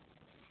vidiyo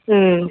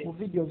ku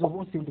vidiyo zo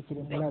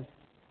bunsindikire mulazi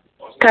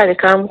kale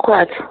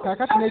kamukwate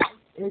kakati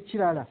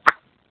ekirala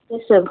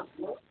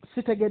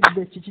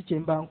sitegedde kiki kye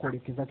mba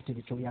nkolekeza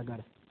kitebe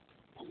kyoyagala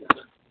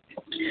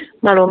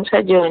mala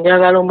omusajja oyo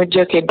njagala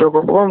omuggyeko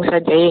eddogo kuba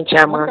omusajja ye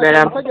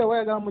nkyamwagalamu omusajja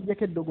wayagala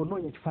muggyeko eddogo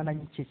noonya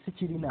ekifaananyi kye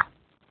sikirina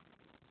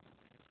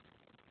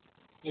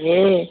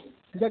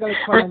njagala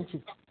ekifaananyi kye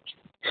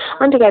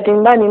anti kati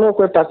mba nina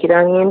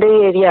okwepakira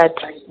ng'endeyo eri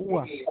ati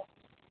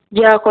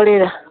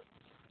gy'akolera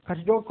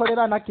kati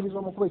gy'okolera anakkiriza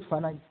omukuba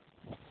ekifaananyi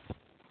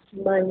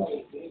manyi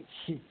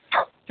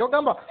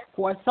kyogamba ku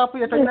WhatsApp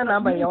ye talina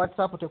namba ya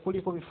WhatsApp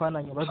tekuliko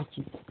bifaananyi oba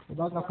biki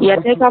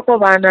yateekako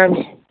baana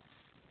be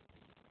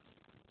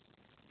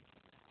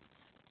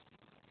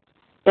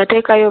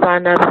yateekayo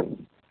baana be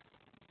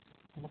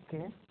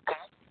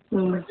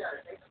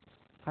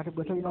kati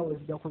gwe tolina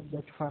wezijja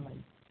kuzijja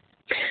kifaananyi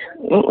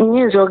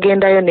nyinza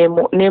ogendayo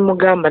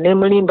nemugamba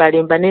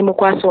nemulimbalimba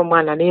nemukwasa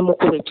omwana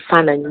nemukuba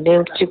ekifaananyi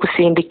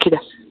nekikusindikira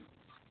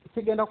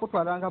kigenda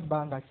kutwalanga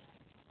bbanga ki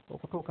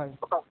okutuukayo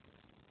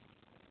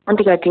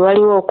anti kati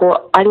aliwo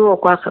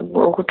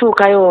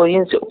okutuukayo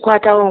oyinza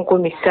okukwatawo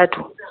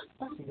 3,000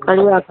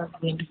 waliwo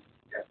akagendo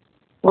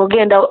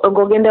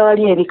ng'ogenda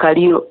wali eri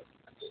kaliro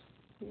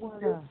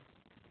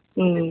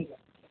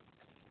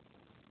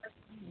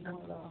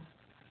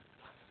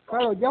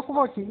kale ojja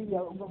kuba okiriya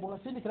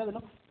bw'osindikira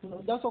bino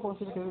ojja kusooka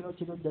osindikira bino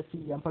kiri ojja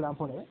kiriya mpola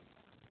mpola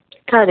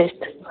kale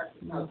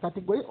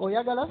kati gwe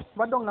oyagala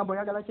badde ongamba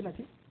oyagala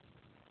kinaki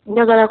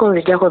njagalako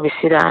nzijjako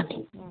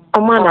bisiraani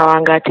omwana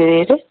wange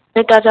atereere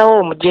ne taata we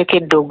omuggyeko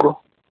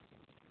eddogo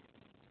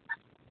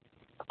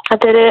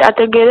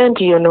ategere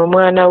nti yono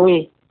omwana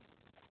we.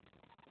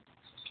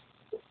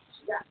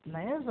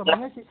 Naye nze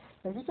omanyaki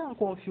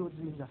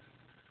ekikyankonfusinga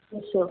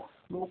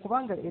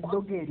lwokubanga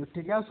eddogo eryo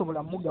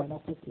teryasobola mugaana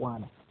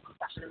kukwana.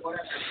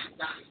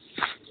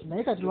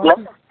 Naye kati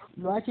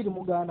lwaki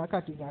limugaana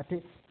kati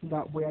ng'ate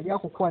nga bwe yali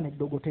akukwana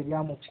eddogo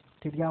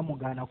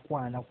teryamugaana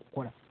kukwana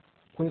kukola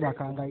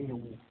kwebakanga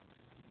yeewuwo.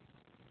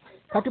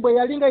 Kati bwe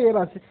yalinga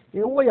yeebase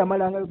ewuwo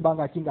yamalangayo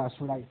ebbanga ki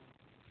ng'asulayo.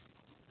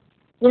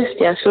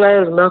 Yes,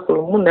 yasulayo olunaku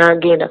lumu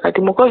n'agenda.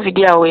 Kati mu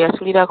COVID awo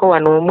yasulirako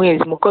wano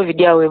omwezi, mu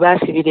COVID awo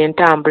baasibira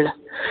entambula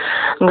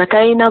nga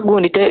talina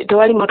gundi,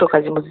 tewali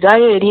motoka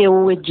zimuzaayo eri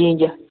ewuwo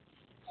ejjinja.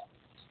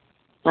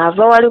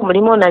 Ava wali ku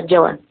mulimu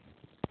n'ajja wano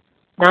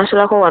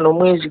n'asulako wano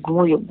omwezi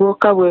gumu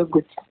gwokka bwe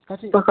gutyo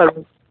paka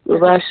lwe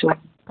baasula.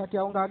 Kati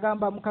awo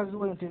ng'agamba mukazi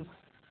we nti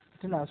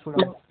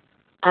naasulawo.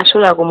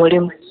 Asula ku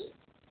mulimu.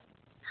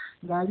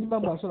 Ng'alimba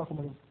mbu asula ku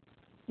mulimu.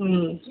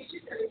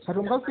 Kati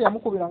omukazi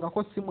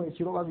yamukubirangako ssimu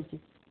ekiro oba biki?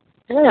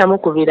 Era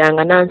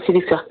yamukubiranga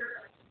n'ansirika.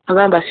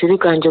 Agamba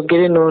sirika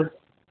njogere n'ono.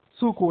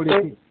 Suuka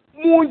oleke.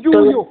 Mu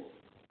njuyo.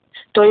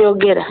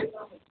 Toyogera.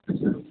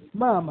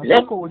 Maama,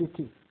 suuka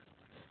oleke.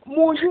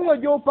 Mu njuyo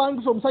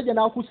gy'opangisa omusajja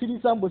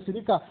n'akusirisa mbu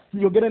sirika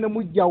njogere ne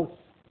mujjawo.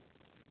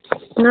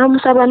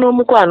 N'amusaba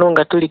n'omukwano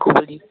nga tuli ku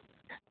buliri.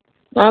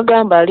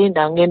 N'agamba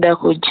alinda ngenda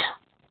kujja.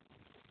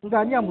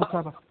 Ng'ani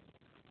amusaba?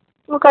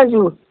 Mukazi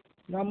we.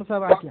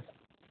 N'amusaba atya?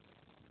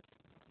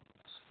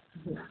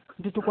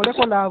 Nti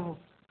tukoleko laavu.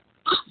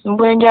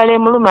 Mbwe njala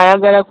emuluma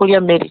ayagala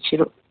kulya mmere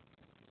kiro.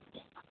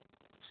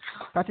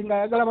 Kati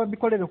ng'ayagala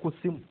babikolere ku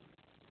ssimu.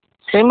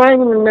 Simanyi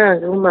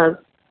munnange umalo.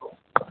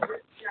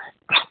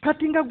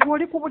 Kati nga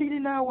gw'oli ku buliri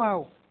naawe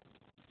awo.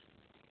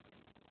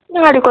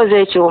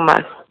 Nalikoze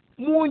ekyumalo.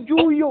 Mu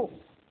njuyo.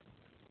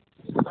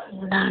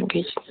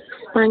 Munnange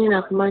simanyi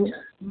nakumanya.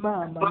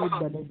 Maama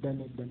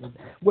nedda.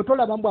 Gwe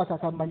tolaba mbu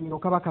akakamanyiro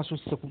kaba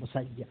kasusse ku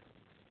musajja.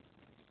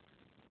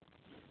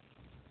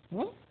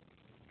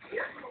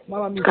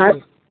 Mama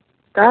mimi.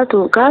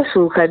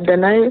 Kasuuka dda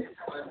naye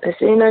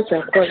sirina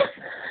kyakola.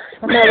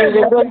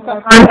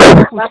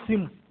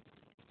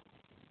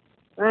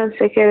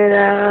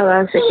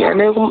 Bansekerera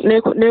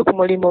ne ku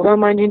mulimu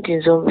bamanyi nti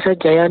nze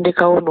omusajja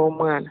yandekawo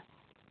n'omwana.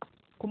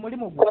 Ku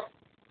mulimu gwo?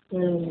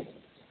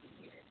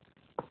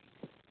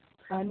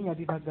 Ani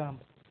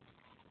yabibagamba?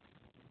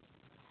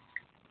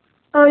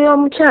 Oyo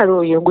omukyala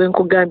oyo gwe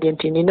nkugambye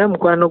nti nina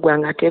mukwano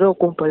gwange atera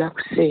okumpola ku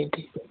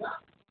ssente.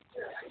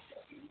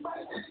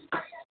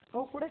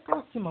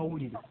 Okuleka si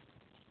mawulire.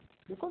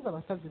 Because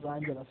abasajja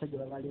bangi abasajja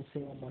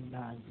babaleeseeyo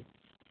munnange.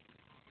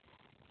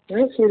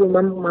 Naye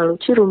kiruma mumalo,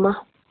 kiruma.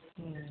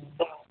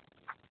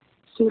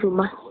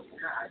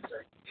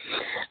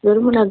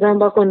 Lwalimu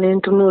nagambako ne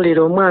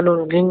ntunuulira omwana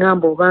ono ne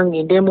ngamba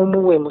obanga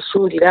ndemumuwe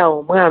musuulira awo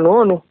omwana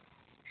ono.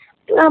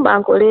 Ngamba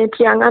nkole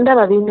ntya nga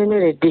ndaba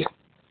binneneredde.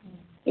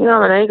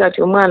 Ngamba naye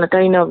kati omwana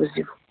talina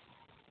buzibu.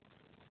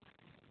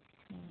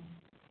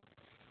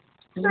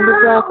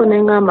 Ndugaako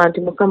ne ngamba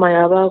nti Mukama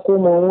y'aba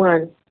akuuma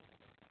omwana.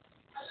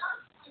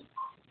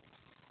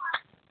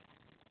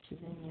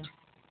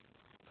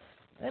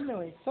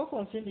 Anyway, so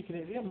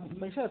konsindikire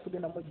maisha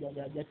tugenda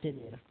mujjanja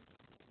ajaterera.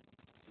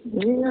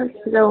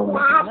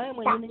 Naye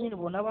mwenyini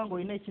bw'onaba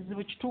ng'olina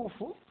ekizibu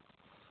kituufu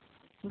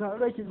nga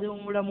olwo ekizibu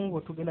mu bulamu bwo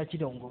tugenda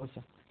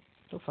kirongoosa.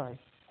 Tofaayo.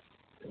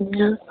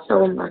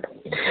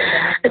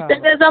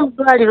 Etegeeza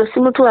mutwaliro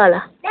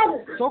simutwala.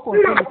 Sooka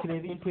onsindikira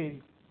ebintu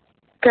ebyo.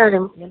 Kale.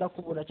 Ngenda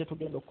kubuula kye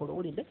tugenda okukola.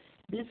 Owulidde?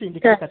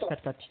 Bisindikira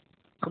kati.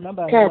 Ku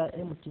namba ya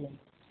MTN.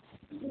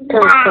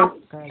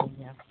 Kale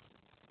nyaa.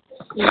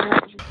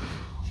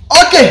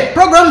 Okay,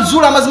 program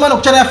Zula Amazima no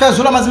kuchana ya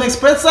Zula Amazima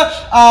Express.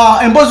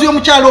 Embozi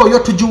y'omukyalo oyo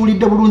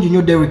tujiwulidde bulungi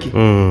nnyo Derrick.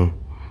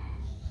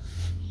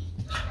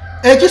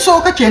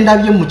 Ekisooka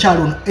kyendabye mu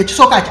mukyalo ono,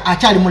 ekisooka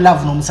akyali mu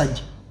love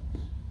n'omusajja.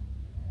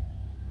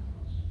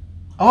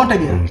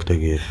 Awontegera.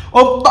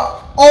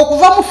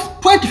 Okuva mu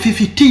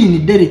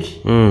 2015 Derrick.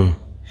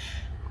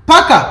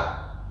 Paka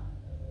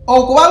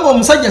okubanga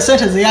omusajja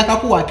sente ze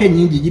yakakuwako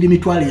ennyingi giri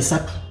mitwalo 3.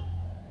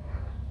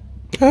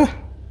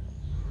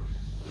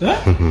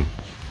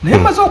 Naye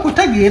maze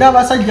okutegeera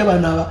abasajja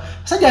bano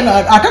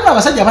ate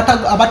n'abasajja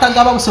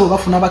abatagaba busewo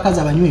bafuna abakazi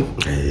abanywevu.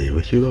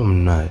 Wekiba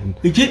munaye.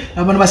 Iki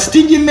abantu ba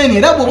stingy men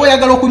era bw'oba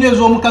oyagala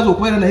okunyweza omukazi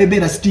okubeera naye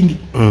beera stingy.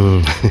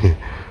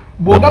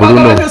 Bw'oba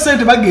bagala nnyo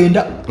ssente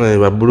bagenda.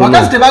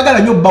 Bakazi tebaagala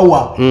nnyo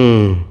bbawa.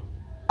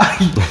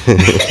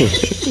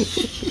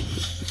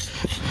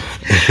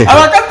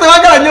 Abakazi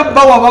tebaagala nnyo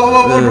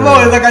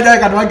baweza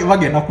kajaka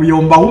bagenda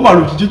kuyomba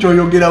umalu kiki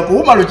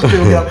kyoyogerako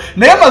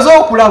naye maze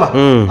okulaba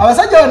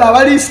abasajja bano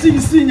abali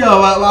sting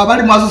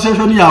abali mu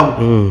association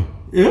yaabwe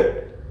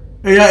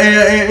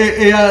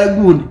eya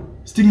gundi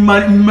Sting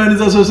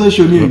Man's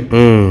Association yeyo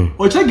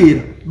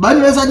okitegeera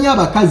banyweza nnyo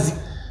abakazi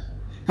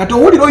kati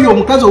owulira oyo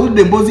omukazi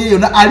owulidde emboozi eyo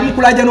ali mu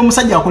kulajja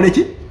n'omusajja akole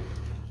ki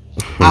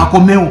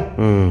akomewo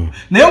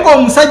naye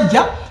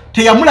ng'omusajja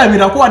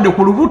teyamulabirako wadde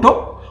ku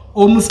lubuto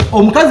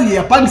omukazi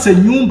yapangisa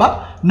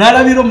ennyumba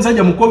n'alabira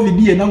omusajja mu COVID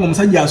yena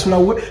ng'omusajja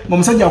asulawe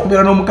ng'omusajja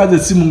akubeera n'omukazi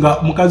essimu nga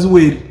mukazi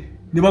weeri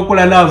ne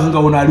bakola love nga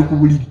wona ali ku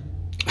buliri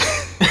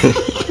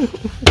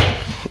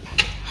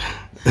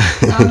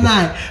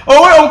Anai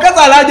omukazi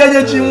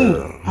alajanya kimu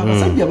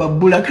abasajja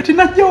babbula kati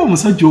najjawo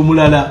omusajja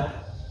omulala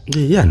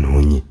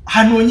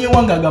anoonye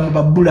wanga agamba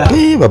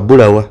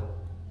babbula wa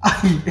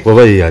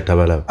oba ye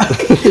atabalaba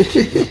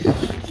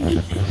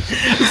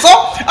so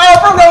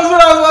program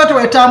zulazo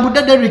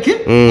wetambudde Derrick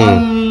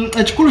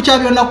ekikulu kya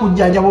byonna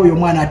kujjanjaba oyo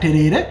omwana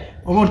atereere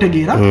oba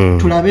ontegeera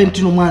tulabe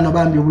nti n'omwana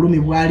bambi obulumi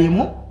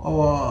bwalimu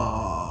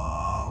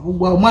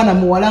omwana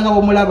muwalanga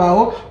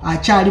bwomulabaawo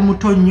akyali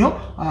muto nnyo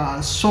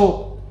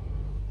so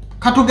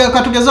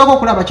katugezaako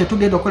okulaba kye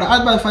tugenda okukola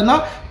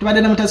albafana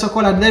tubadde ne Muteesa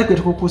Okola Derrick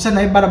tukukuuse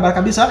naye barabara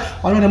kabisa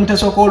waliwo ne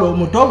Muteesa Okola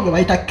omuto gwe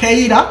bayita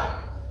Keira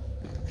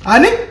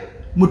ani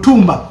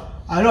Mutumba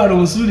alo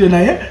omusudde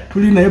naye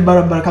tuli naye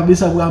barabara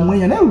kabisa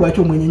bwamwenya naye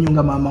lwaki omwenye nnyo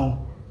nga maamawo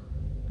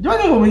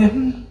jwani omwenye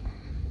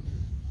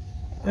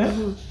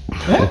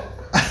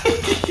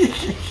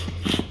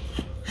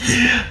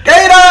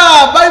Keira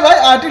bye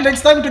bye until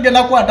next time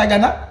tugenda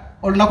kukwatagana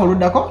olunaku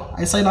oluddako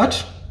I sign out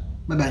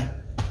bye bye